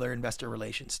do all their investor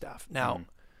relations stuff. Now,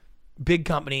 big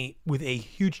company with a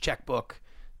huge checkbook.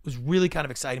 It was really kind of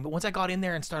exciting. But once I got in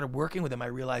there and started working with them, I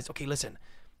realized, okay, listen,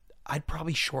 I'd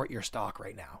probably short your stock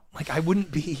right now. Like I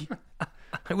wouldn't be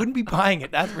buying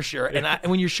it, that's for sure.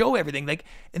 And when you show everything, like,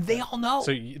 and they all know.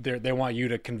 So they want you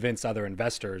to convince other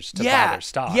investors to buy their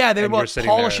stock. Yeah, they want to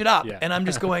polish it up. Yeah. And I'm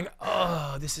just going,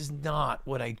 oh, this is not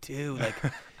what I do. Like,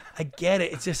 I get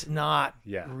it. It's just not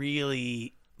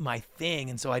really my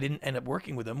thing. And so I didn't end up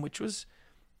working with them, which was,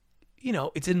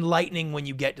 it's enlightening when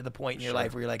you get to the point in your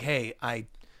life where you're like, hey, I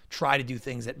try to do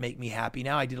things that make me happy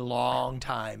now. I did a long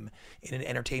time in an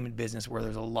entertainment business where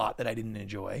there's a lot that I didn't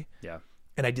enjoy. Yeah.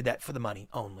 And I did that for the money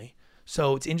only.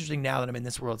 So it's interesting now that I'm in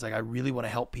this world. It's like I really want to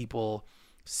help people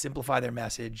simplify their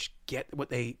message, get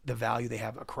the value they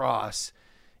have across.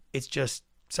 It's just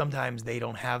sometimes they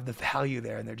don't have the value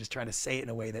there and they're just trying to say it in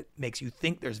a way that makes you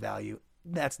think there's value.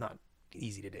 That's not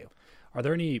easy to do. Are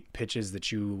there any pitches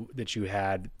that you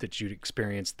had that you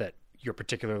experienced that you're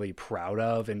particularly proud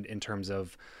of in terms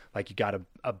of like you got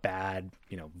a bad,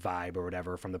 vibe or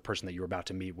whatever from the person that you were about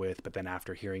to meet with, but then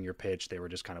after hearing your pitch, they were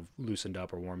just kind of loosened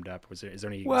up or warmed up? Is there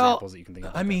any examples that you can think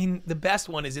of? I mean, the best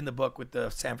one is in the book with the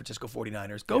San Francisco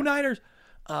 49ers. Go Niners!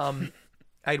 I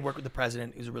had worked with the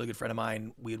president. He was a really good friend of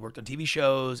mine. We had worked on TV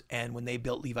shows, and when they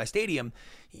built Levi Stadium,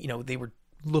 they were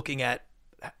looking at,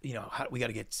 how we got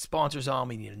to get sponsors on.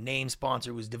 We need a name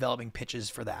sponsor. Was developing pitches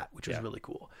for that, which was really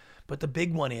cool. But the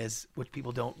big one is, which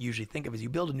people don't usually think of, is you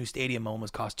build a new stadium,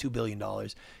 almost costs $2 billion.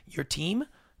 Your team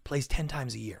plays 10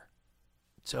 times a year.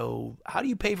 So how do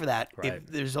you pay for that if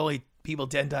there's only people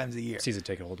 10 times a year? Season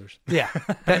ticket holders. Yeah.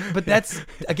 But that's,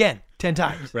 again, 10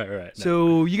 times. Right. No.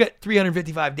 So you got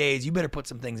 355 days. You better put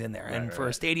some things in there. And for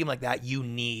a stadium like that, you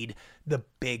need the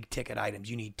big ticket items.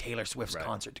 You need Taylor Swift's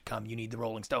concert to come. You need the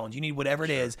Rolling Stones. You need whatever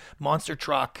it is, monster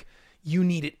truck. You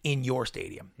need it in your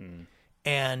stadium.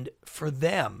 And for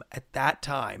them, at that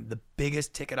time, the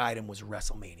biggest ticket item was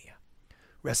WrestleMania.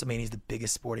 WrestleMania is the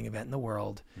biggest sporting event in the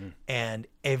world. And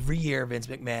every year Vince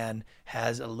McMahon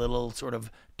has a little sort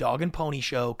of dog and pony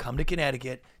show. Come to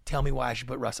Connecticut. Tell me why I should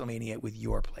put WrestleMania with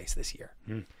your place this year.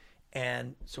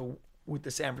 And so with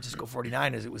the San Francisco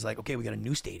 49ers, it was like, okay, we got a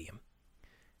new stadium.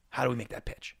 How do we make that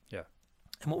pitch? Yeah.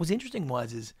 And what was interesting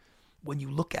is when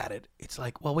you look at it, it's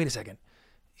like, well, wait a second.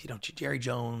 You know, Jerry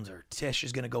Jones or Tish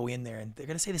is going to go in there and they're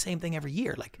going to say the same thing every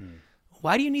year. Like,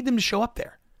 why do you need them to show up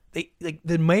there? They like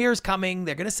the mayor's coming.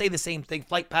 They're going to say the same thing.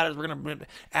 Flight patterns. We're going to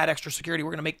add extra security.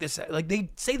 We're going to make this. Like they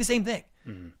say the same thing.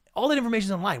 All that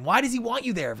information's online. Why does he want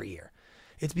you there every year?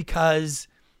 It's because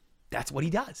that's what he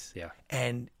does. Yeah.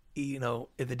 And you know,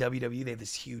 at the WWE, they have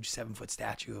this huge 7-foot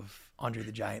statue of Andre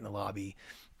the Giant in the lobby,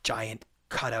 giant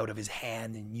cutout of his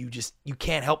hand, and you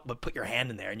can't help but put your hand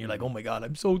in there, and you're like, oh my God,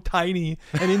 I'm so tiny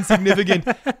and insignificant.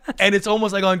 And it's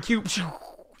almost like on cue,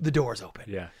 the door's open.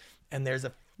 Yeah. And there's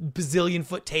a bazillion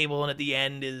foot table, and at the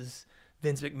end is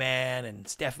Vince McMahon and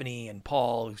Stephanie and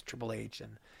Paul, who's Triple H,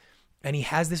 and he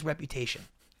has this reputation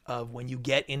of when you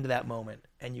get into that moment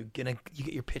and you get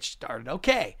your pitch started,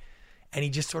 okay, and he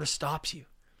just sort of stops you.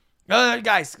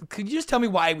 Guys, could you just tell me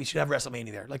why we should have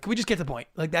WrestleMania there? Like, can we just get to the point?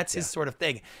 Like, that's his sort of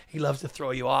thing. He loves to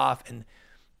throw you off, and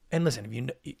listen,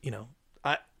 if you know,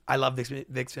 I love Vince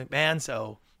McMahon,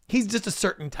 so he's just a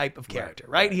certain type of character,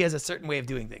 right? He has a certain way of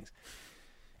doing things.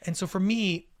 And so for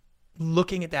me,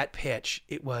 looking at that pitch,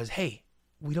 it was, hey,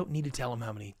 we don't need to tell him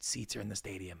how many seats are in the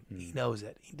stadium. He knows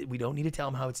it. We don't need to tell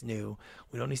him how it's new.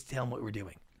 We don't need to tell him what we're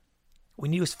doing. We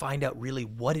need to find out really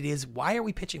what it is. Why are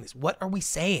we pitching this? What are we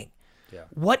saying? Yeah.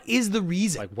 What is the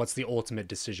reason? Like, what's the ultimate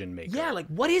decision maker? Yeah, like,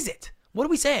 what is it? What are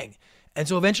we saying? And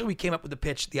so eventually we came up with the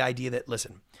pitch, the idea that,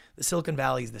 listen, the Silicon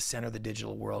Valley is the center of the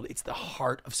digital world. It's the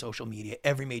heart of social media.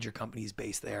 Every major company is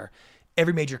based there.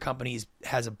 Every major company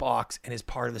has a box and is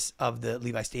part of the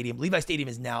Levi Stadium. Levi Stadium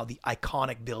is now the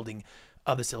iconic building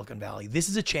of the Silicon Valley. This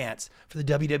is a chance for the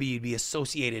WWE to be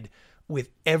associated with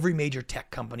every major tech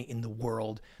company in the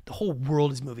world. The whole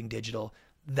world is moving digital.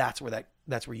 That's where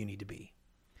you need to be.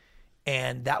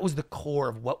 And that was the core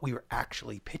of what we were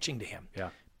actually pitching to him. Yeah.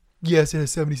 Yes, it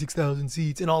has 76,000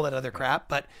 seats and all that other crap,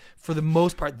 but for the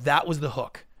most part, that was the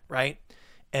hook, right?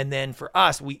 And then for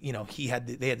us, they had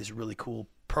this really cool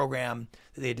program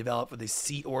that they had developed for the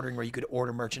seat ordering, where you could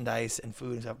order merchandise and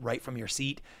food and stuff right from your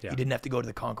seat. Yeah. You didn't have to go to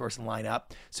the concourse and line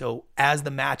up. So as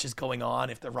the match is going on,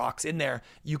 if the Rock's in there,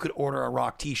 you could order a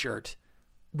Rock t-shirt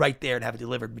right there and have it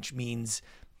delivered, which means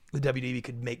the WWE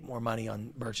could make more money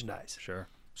on merchandise. Sure.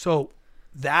 So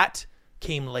that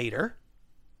came later,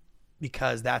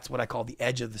 because that's what I call the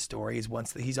edge of the story, is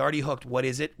once he's already hooked, what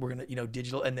is it? We're going to,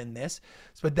 digital, and then this.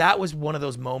 But that was one of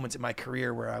those moments in my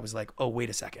career where I was like, oh, wait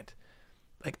a second.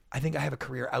 Like, I think I have a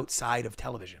career outside of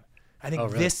television. I think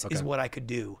this is what I could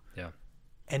do,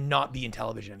 and not be in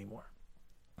television anymore,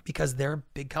 because they're a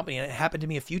big company. And it happened to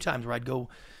me a few times where I'd go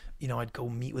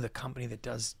meet with a company that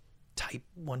does type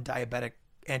 1 diabetic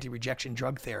anti-rejection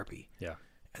drug therapy. Yeah.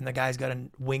 And the guy's got a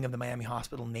wing of the Miami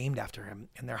hospital named after him,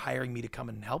 and they're hiring me to come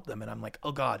and help them. And I'm like,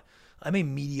 oh God, I'm a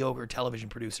mediocre television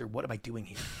producer. What am I doing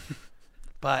here?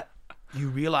 But you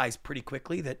realize pretty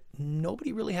quickly that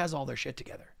nobody really has all their shit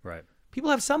together. Right. People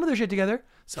have some of their shit together.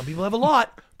 Some people have a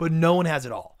lot, but no one has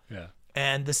it all. Yeah.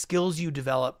 And the skills you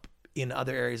develop in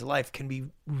other areas of life can be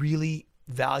really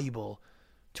valuable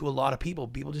to a lot of people.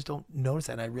 People just don't notice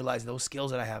that. And I realize those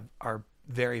skills that I have are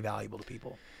very valuable to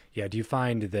people. Yeah. Do you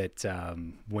find that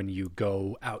when you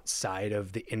go outside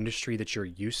of the industry that you're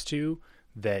used to,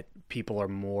 that people are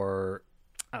more,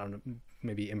 I don't know,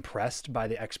 maybe impressed by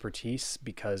the expertise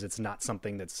because it's not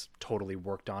something that's totally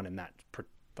worked on in that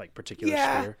particular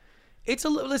sphere? It's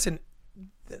listen,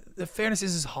 the fairness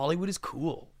is Hollywood is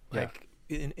cool. Like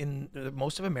in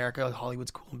most of America,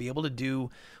 Hollywood's cool. And be able to do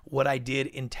what I did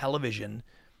in television,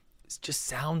 it just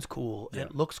sounds cool and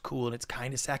it looks cool and it's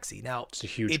kind of sexy. Now it's a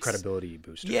huge credibility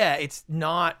booster. Yeah, it's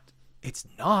none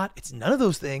of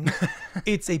those things.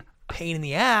 It's a pain in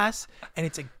the ass, and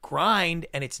it's a grind,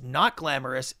 and it's not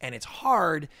glamorous, and it's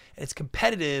hard, and it's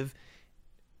competitive.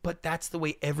 But that's the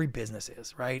way every business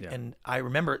is, right? Yeah. And I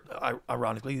remember,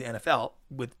 ironically, the NFL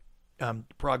with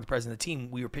Parag, the president of the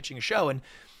team, we were pitching a show, and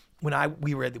when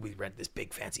we rented this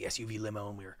big fancy SUV limo,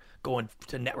 and we were going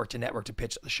to network to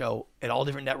pitch the show at all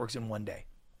different networks in one day.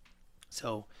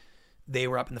 So they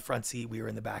were up in the front seat, we were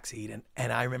in the back seat,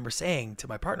 and I remember saying to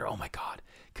my partner, "Oh my God,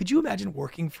 could you imagine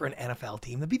working for an NFL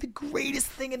team? That'd be the greatest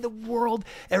thing in the world.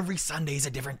 Every Sunday is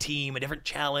a different team, a different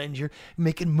challenge. You're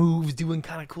making moves, doing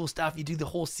kind of cool stuff. You do the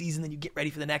whole season, then you get ready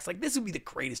for the next. Like, this would be the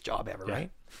greatest job ever, right?"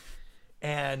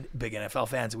 And big NFL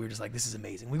fans, we were just like, this is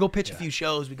amazing. We go pitch a few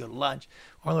shows, we go to lunch,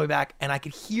 on the way back, and I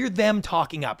could hear them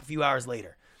talking up a few hours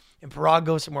later. And Parag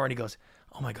goes somewhere and he goes,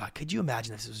 oh my God, could you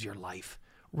imagine if this was your life?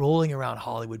 Rolling around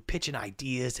Hollywood, pitching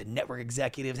ideas to network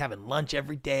executives, having lunch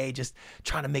every day, just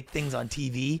trying to make things on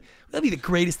TV. That'd be the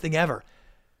greatest thing ever.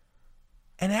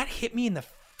 And that hit me in the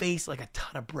face like a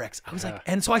ton of bricks. I was like,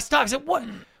 and so I stopped. I said, what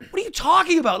are you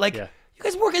talking about? Like, you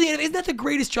guys work at the end, isn't that the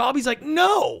greatest job? He's like,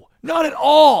 no, not at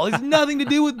all. It's nothing to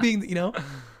do with being,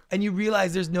 and you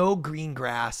realize there's no green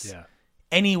grass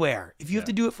anywhere. If you have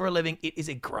to do it for a living, it is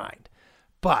a grind.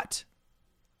 But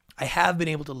I have been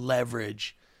able to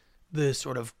leverage the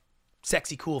sort of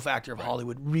sexy, cool factor of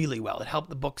Hollywood really well. It helped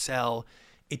the book sell.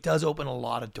 It does open a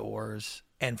lot of doors.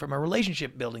 And from a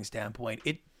relationship building standpoint,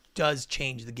 it does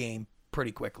change the game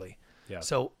pretty quickly. Yeah.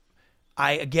 So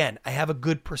I have a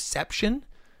good perception,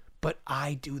 but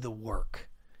I do the work.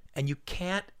 And you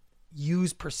can't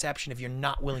use perception if you're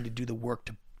not willing to do the work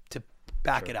to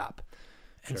back it up.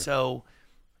 And so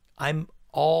I'm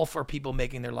all for people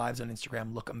making their lives on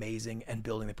Instagram look amazing and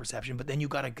building the perception. But then you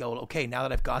got to go, okay, now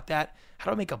that I've got that,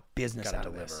 how do I make a business out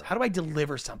of this? How do I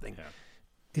deliver something? Yeah.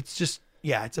 It's just,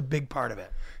 it's a big part of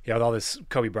it. Yeah, with all this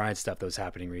Kobe Bryant stuff that was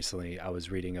happening recently, I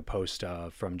was reading a post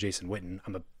from Jason Witten.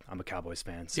 I'm a Cowboys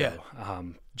fan, so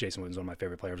Jason Witten's one of my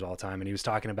favorite players of all time, and he was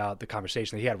talking about the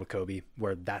conversation that he had with Kobe,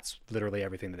 where that's literally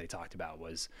everything that they talked about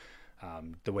was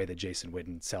the way that Jason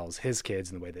Witten sells his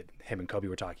kids, and the way that him and Kobe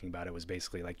were talking about it was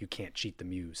basically like, you can't cheat the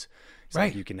muse. It's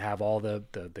like you can have all the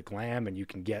glam, and you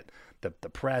can get the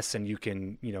press, and you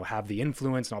can have the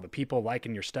influence and all the people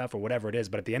liking your stuff or whatever it is,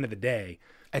 but at the end of the day,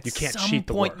 you can't cheat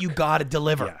the work. At some point, you got to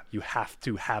deliver. Yeah, you have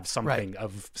to have something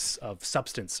of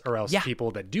substance, or else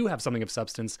people that do have something of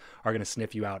substance are going to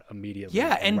sniff you out immediately.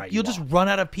 Yeah, and you'll just run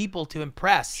out of people to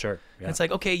impress. Sure. Yeah. And it's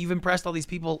like, okay, you've impressed all these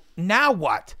people. Now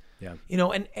what? Yeah.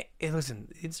 And listen,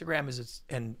 Instagram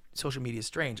and social media is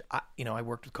strange. I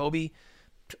worked with Kobe.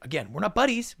 Again, we're not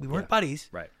buddies. We weren't buddies.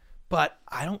 Right. But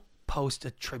I don't post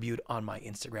a tribute on my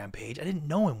Instagram page. I didn't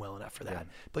know him well enough for that. Yeah.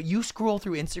 But you scroll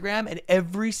through Instagram and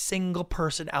every single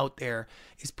person out there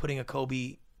is putting a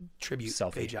Kobe tribute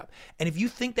page up. And if you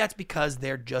think that's because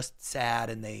they're just sad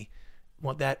and they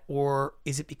want that, or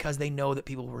is it because they know that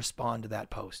people will respond to that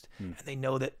post and they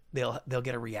know that they'll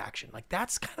get a reaction? Like,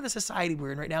 that's kind of the society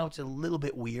we're in right now. It's a little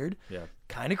bit weird,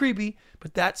 kind of creepy,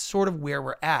 but that's sort of where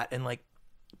we're at. And like,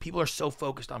 people are so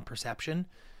focused on perception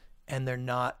and they're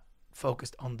not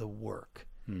focused on the work.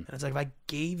 And it's like,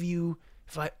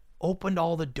 if I opened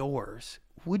all the doors,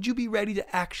 would you be ready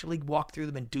to actually walk through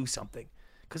them and do something?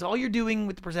 Because all you're doing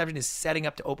with the perception is setting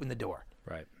up to open the door.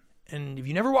 Right. And if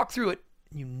you never walk through it,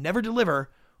 you never deliver,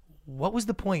 what was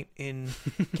the point in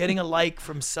getting a like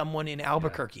from someone in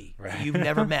Albuquerque you've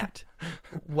never met?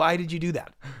 Why did you do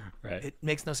that? Right. It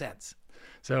makes no sense.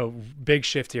 So big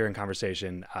shift here in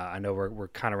conversation. I know we're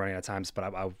kind of running out of time, but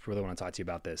I really want to talk to you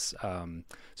about this.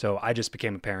 So I just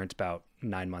became a parent about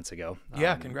 9 months ago.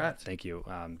 Yeah, congrats. Thank you.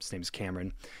 His name is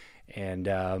Cameron. And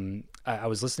I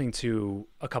was listening to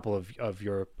a couple of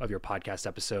your podcast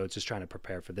episodes, just trying to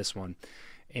prepare for this one.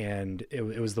 And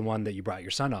it was the one that you brought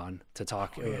your son on to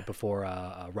talk before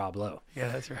Rob Lowe. Yeah,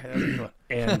 that's right. That's a good one.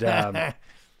 And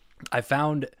I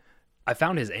found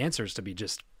his answers to be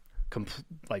just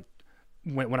like,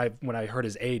 when I heard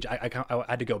his age, I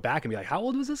had to go back and be like, how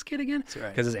old was this kid again?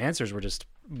 Because his answers were just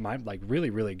really,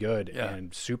 really good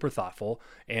and super thoughtful.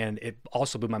 And it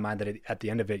also blew my mind that at the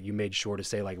end of it, you made sure to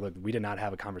say, like, look, we did not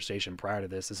have a conversation prior to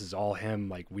this. This is all him.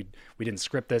 Like, we didn't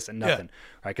script this and nothing.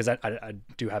 Right. Because I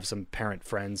do have some parent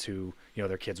friends who,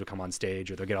 their kids would come on stage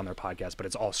or they'll get on their podcast, but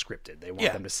it's all scripted. They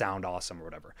want them to sound awesome or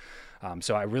whatever.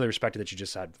 So I really respected that you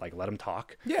just had, like, let him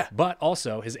talk. Yeah. But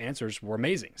also his answers were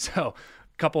amazing. So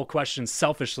couple questions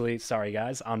selfishly, sorry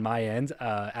guys, on my end,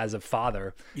 as a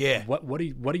father. Yeah. What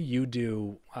do you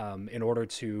do in order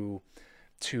to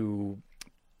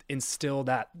instill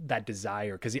that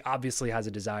desire? Because he obviously has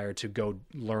a desire to go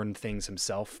learn things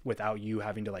himself without you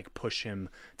having to like push him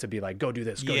to be like, go do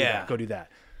this, go do that, go do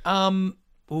that. I'm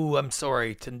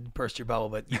sorry to burst your bubble,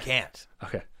 but you can't.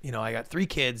 Okay. I got 3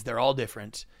 kids. They're all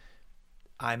different.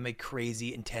 I'm a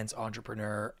crazy, intense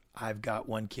entrepreneur. I've got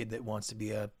one kid that wants to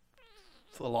be a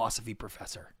philosophy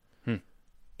professor.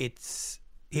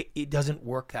 It doesn't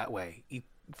work that way.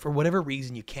 For whatever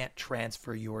reason, you can't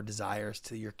transfer your desires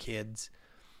to your kids.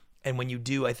 And when you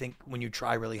do, I think when you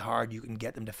try really hard, you can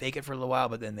get them to fake it for a little while,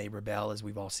 but then they rebel, as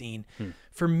we've all seen.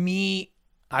 For me,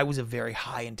 I was a very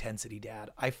high intensity dad.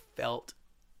 I felt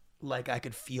like I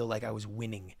could feel like I was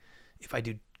winning if I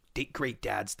did great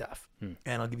dad stuff.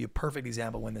 And I'll give you a perfect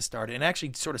example when this started, and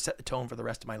actually sort of set the tone for the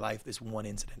rest of my life. This one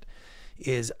incident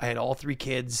is I had all 3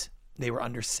 kids. They were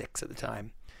under 6 at the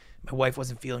time. My wife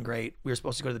wasn't feeling great. We were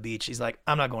supposed to go to the beach. She's like,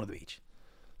 I'm not going to the beach.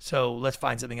 So let's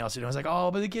find something else to do. I was like, oh,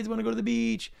 but the kids want to go to the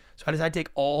beach. So I decided to take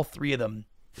all 3 of them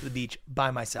to the beach by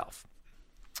myself.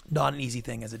 Not an easy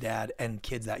thing as a dad and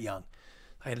kids that young.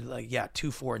 I had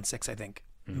 2, 4, and 6, I think.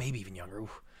 Maybe even younger.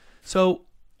 Oof. So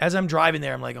as I'm driving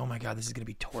there, I'm like, oh my God, this is going to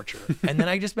be torture. And then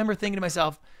I just remember thinking to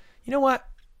myself, you know what?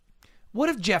 What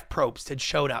if Jeff Probst had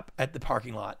showed up at the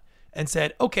parking lot and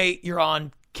said, okay, you're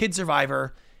on Kid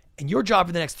Survivor, and your job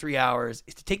for the next 3 hours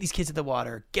is to take these kids to the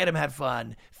water, get them, have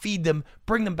fun, feed them,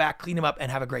 bring them back, clean them up,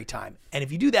 and have a great time. And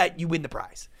if you do that, you win the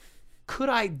prize. Could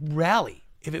I rally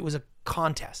if it was a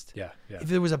contest? Yeah. If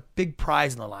there was a big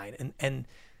prize on the line? And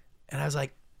I was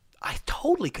like, I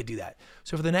totally could do that.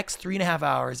 So for the next 3.5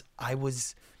 hours, I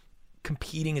was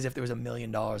competing as if there was $1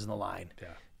 million on the line. Yeah.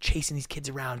 Chasing these kids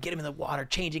around, get them in the water,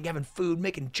 changing, having food,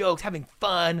 making jokes, having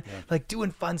fun, like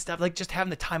doing fun stuff, like just having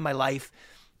the time of my life.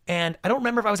 And I don't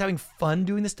remember if I was having fun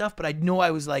doing this stuff, but I know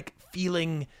I was like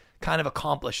feeling kind of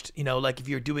accomplished, you know, like if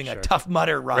you're doing a Tough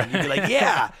Mudder run, you'd be like,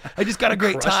 yeah, I just got a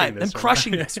great time. I'm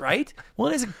crushing this, right?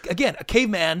 Well, as again, a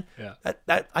caveman,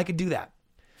 that I could do that.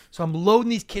 So I'm loading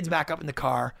these kids back up in the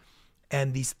car,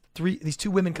 and these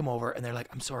 2 women come over, and they're like,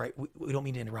 I'm sorry, we don't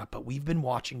mean to interrupt, but we've been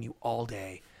watching you all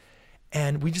day.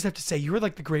 And we just have to say, you were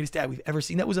like the greatest dad we've ever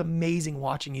seen. That was amazing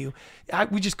watching you.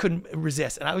 We just couldn't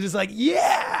resist. And I was just like,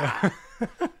 yeah,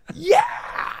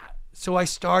 yeah. So I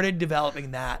started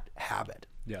developing that habit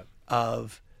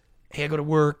of, hey, I go to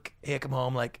work. Hey, I come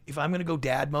home. Like if I'm going to go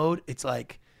dad mode, it's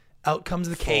like out comes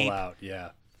the cape. Full out,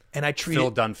 yeah. And I treat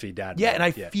Phil Dunphy dad Yeah, mode. and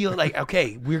I feel like,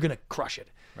 okay, we're going to crush it.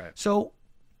 Right. So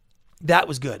that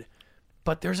was good.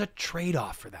 But there's a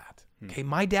trade-off for that. Okay,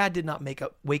 my dad did not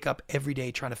wake up every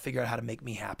day trying to figure out how to make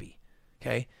me happy.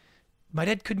 Okay, my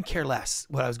dad couldn't care less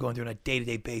what I was going through on a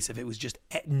day-to-day basis if it was just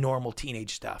normal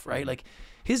teenage stuff, right? Like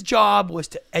his job was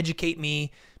to educate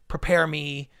me, prepare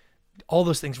me, all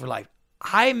those things for life.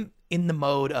 I'm in the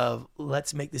mode of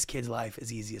let's make this kid's life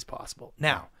as easy as possible.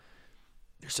 Now,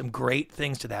 there's some great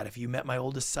things to that. If you met my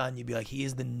oldest son, you'd be like, he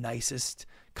is the nicest,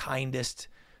 kindest,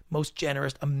 most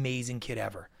generous, amazing kid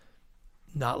ever.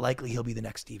 Not likely he'll be the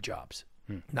next Steve Jobs.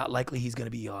 Not likely he's going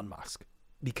to be Elon Musk,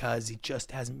 because he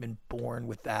just hasn't been born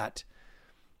with that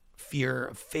fear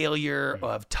of failure,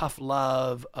 of tough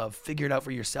love, of figure it out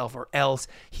for yourself or else.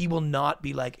 He will not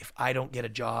be like, if I don't get a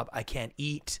job, I can't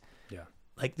eat. Yeah.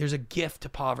 Like there's a gift to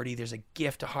poverty. There's a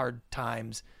gift to hard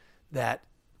times that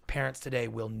parents today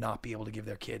will not be able to give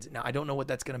their kids. Now, I don't know what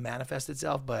that's going to manifest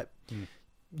itself, but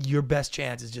your best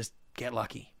chance is just get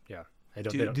lucky. Yeah.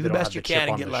 Do the best you can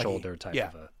and get lucky. Shoulder type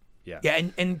of a, yeah,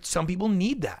 and some people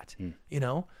need that. You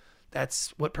know,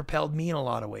 that's what propelled me in a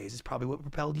lot of ways. It's probably what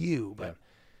propelled you, but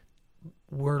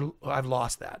I've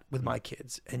lost that with my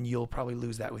kids, and you'll probably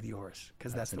lose that with yours,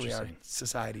 because that's the way our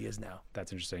society is now.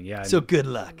 That's interesting. Yeah. So good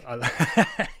luck.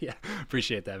 Yeah,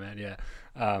 appreciate that, man.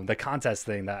 Yeah, the contest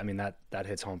thing, that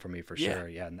hits home for me for sure.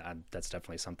 Yeah, and that's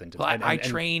definitely something to. Well, and I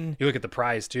train. You look at the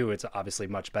prize too; it's obviously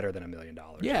much better than $1 million.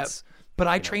 Yeah, but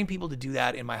I train people to do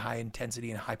that in my high intensity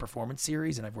and high performance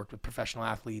series, and I've worked with professional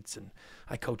athletes and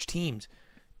I coach teams.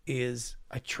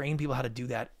 I train people how to do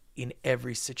that in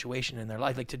every situation in their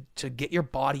life, like to get your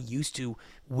body used to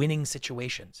winning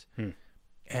situations.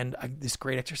 And this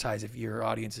great exercise, if your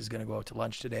audience is going to go out to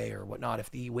lunch today or whatnot, if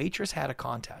the waitress had a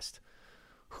contest,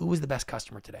 who was the best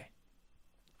customer today?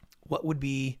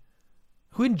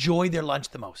 Who enjoyed their lunch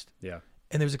the most? Yeah.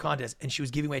 And there was a contest and she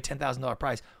was giving away a $10,000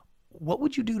 prize. What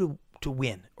would you do to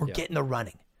win or get in the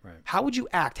running? Right. How would you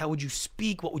act? How would you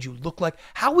speak? What would you look like?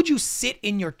 How would you sit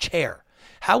in your chair?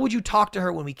 How would you talk to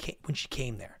her when she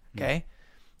came there? Okay.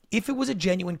 If it was a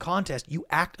genuine contest, you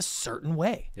act a certain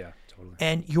way. Yeah, totally.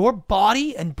 And your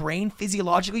body and brain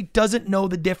physiologically doesn't know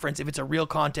the difference if it's a real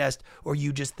contest or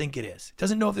you just think it is. It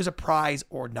doesn't know if there's a prize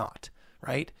or not,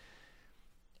 right?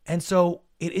 And so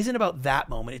it isn't about that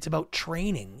moment. It's about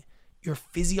training your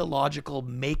physiological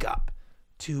makeup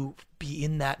to be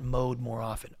in that mode more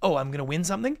often. Oh, I'm going to win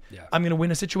something? Yeah. I'm going to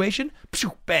win a situation?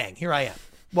 Bang, here I am.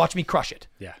 Watch me crush it.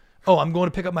 Yeah. Oh, I'm going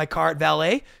to pick up my car at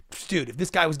valet. Dude, if this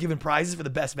guy was giving prizes for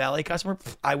the best valet customer,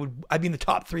 I'd be in the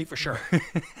top 3 for sure.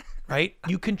 Right?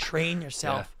 You can train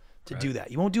yourself to do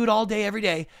that. You won't do it all day, every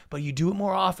day, but you do it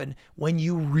more often when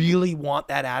you really want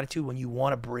that attitude, when you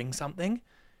want to bring something.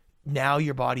 Now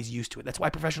your body's used to it. That's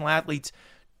why professional athletes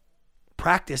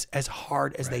practice as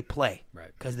hard as they play.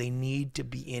 Right. Because they need to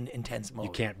be in intense mode.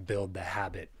 You can't build the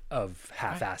habit of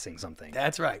half-assing something.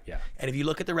 That's right. Yeah. And if you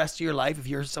look at the rest of your life, if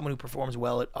you're someone who performs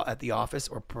well at the office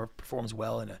or performs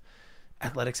well in an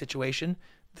athletic situation,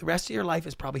 the rest of your life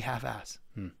is probably half-ass.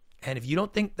 And if you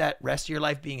don't think that rest of your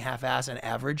life being half-ass and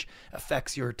average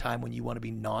affects your time when you want to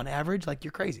be non-average, like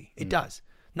you're crazy. It does.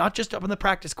 Not just up on the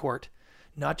practice court,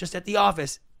 not just at the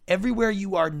office. everywhere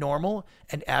you are normal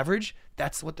and average,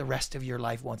 that's what the rest of your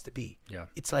life wants to be. Yeah.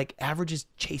 It's like average is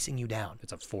chasing you down.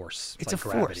 It's a force. It's like a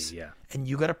gravity. force. Yeah. And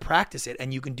you got to practice it,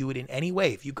 and you can do it in any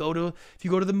way. If you go to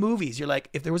the movies, you're like,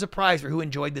 if there was a prize for who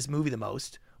enjoyed this movie the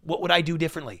most, what would I do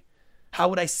differently? How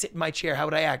would I sit in my chair? How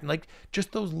would I act? And like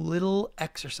just those little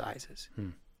exercises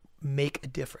make a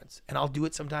difference. And I'll do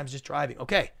it sometimes just driving.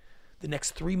 Okay, the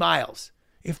next 3 miles.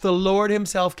 If the Lord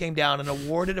himself came down and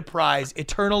awarded a prize,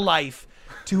 eternal life,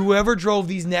 to whoever drove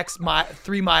these next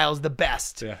 3 miles the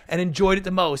best and enjoyed it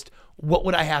the most, what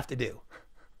would I have to do?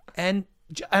 And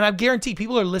I guarantee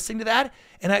people are listening to that.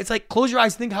 And it's like, close your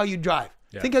eyes, think how you'd drive.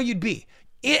 Yeah. Think how you'd be.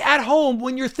 At home,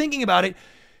 when you're thinking about it,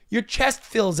 your chest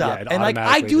fills up. Yeah, and like,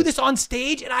 I do this on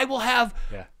stage and I will have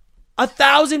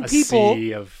 1,000 people.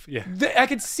 I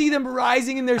could see them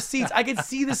rising in their seats. I could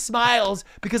see the smiles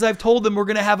because I've told them we're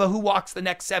going to have a who walks the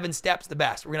next 7 steps the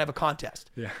best. We're going to have a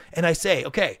contest. Yeah. And I say,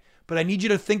 okay, but I need you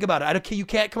to think about it. You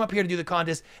can't come up here to do the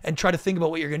contest and try to think about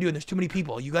what you're going to do. And there's too many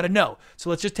people. You got to know. So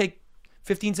let's just take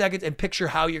 15 seconds and picture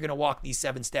how you're going to walk these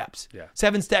 7 steps. Yeah.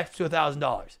 7 steps to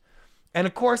 $1,000. And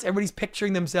of course, everybody's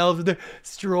picturing themselves with their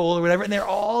stroll or whatever, and they're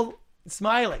all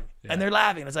smiling and they're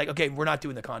laughing. And it's like, okay, we're not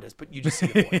doing the contest, but you just see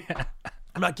the point.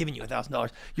 I'm not giving you $1,000.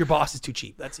 Your boss is too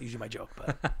cheap. That's usually my joke,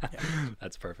 but yeah.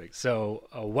 That's perfect. So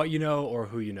what you know or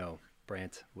who you know,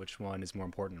 Brant, which one is more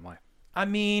important and why? I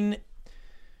mean,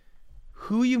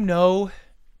 who you know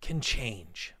can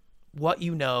change. What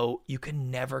you know, you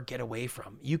can never get away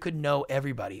from. You could know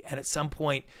everybody. And at some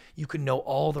point, you can know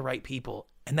all the right people.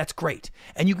 And that's great.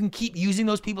 And you can keep using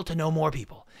those people to know more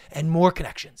people and more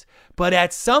connections. But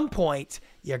at some point,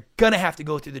 you're going to have to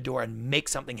go through the door and make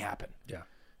something happen. Yeah.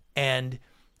 And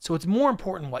so it's more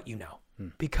important what you know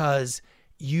because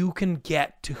you can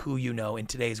get to who you know in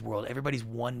today's world. Everybody's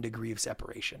 1 degree of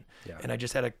separation. Yeah. And I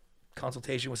just had a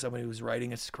consultation with somebody who was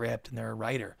writing a script and they're a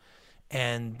writer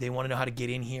and they want to know how to get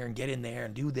in here and get in there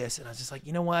and do this. And I was just like,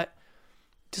 you know what?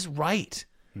 Just write.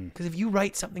 Because if you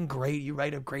write something great, you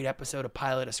write a great episode, a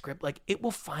pilot, a script, like it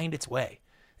will find its way.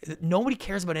 Nobody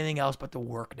cares about anything else but the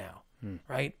work now,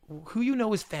 right? Who you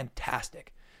know is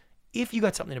fantastic if you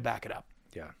got something to back it up.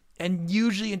 Yeah. And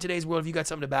usually in today's world, if you got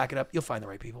something to back it up, you'll find the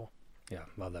right people. Yeah,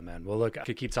 love that, man. Well, look, I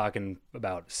could keep talking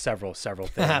about several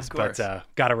things, but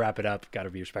got to wrap it up. Got to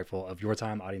be respectful of your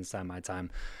time, audience time, my time.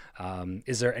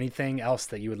 Is there anything else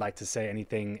that you would like to say?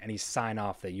 Any sign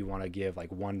off that you want to give?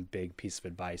 Like one big piece of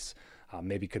advice?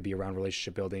 Maybe it could be around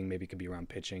relationship building. Maybe it could be around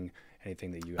pitching.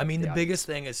 Anything that you. I mean, the biggest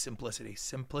thing is simplicity.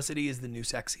 Simplicity is the new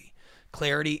sexy.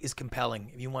 Clarity is compelling.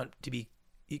 If you want to be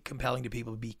compelling to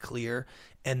people, be clear,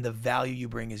 and the value you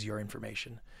bring is your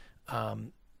information.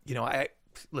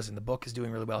 Listen, the book is doing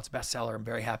really well. It's a bestseller. I'm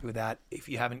very happy with that. If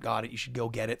you haven't got it, you should go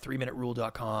get it.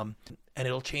 3minuterule.com, and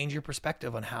it'll change your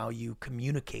perspective on how you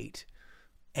communicate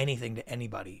anything to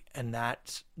anybody. And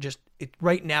that's just it.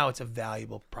 Right now, it's a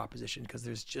valuable proposition because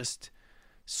there's just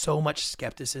so much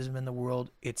skepticism in the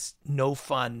world. It's no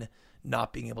fun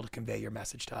not being able to convey your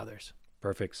message to others.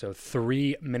 Perfect. So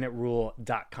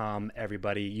 3minuterule.com,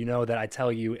 everybody. You know that I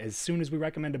tell you as soon as we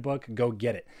recommend a book, go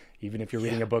get it. Even if you're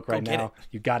reading a book right now,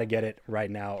 you got to get it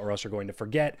right now or else you're going to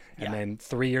forget. And then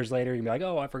 3 years later, you'll be like,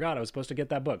 oh, I forgot I was supposed to get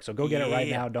that book. So go get it right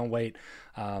now. Don't wait.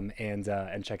 And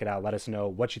check it out. Let us know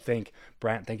what you think.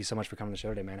 Brant, thank you so much for coming on the show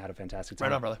today, man. I had a fantastic time.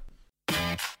 Right on, brother.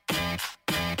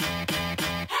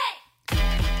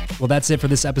 Well, that's it for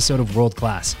this episode of World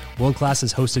Class. World Class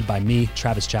is hosted by me,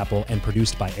 Travis Chappell, and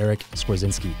produced by Eric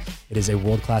Skwarczynski. It is a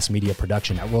World Class Media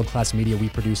production. At World Class Media, we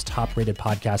produce top-rated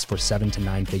podcasts for 7 to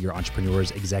 9-figure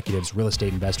entrepreneurs, executives, real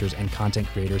estate investors, and content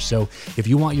creators. So if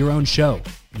you want your own show,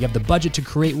 you have the budget to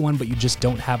create one, but you just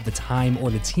don't have the time or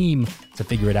the team to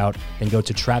figure it out, then go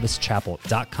to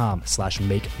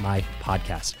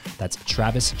travischappell.com/makemypodcast. That's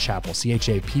Travis Chappell,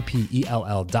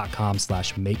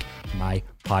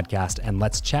 CHAPPELL.com/makemypodcast. And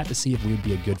let's chat to see if we would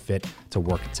be a good fit to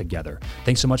work together.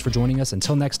 Thanks so much for joining us.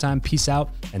 Until next time, peace out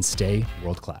and stay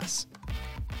world class.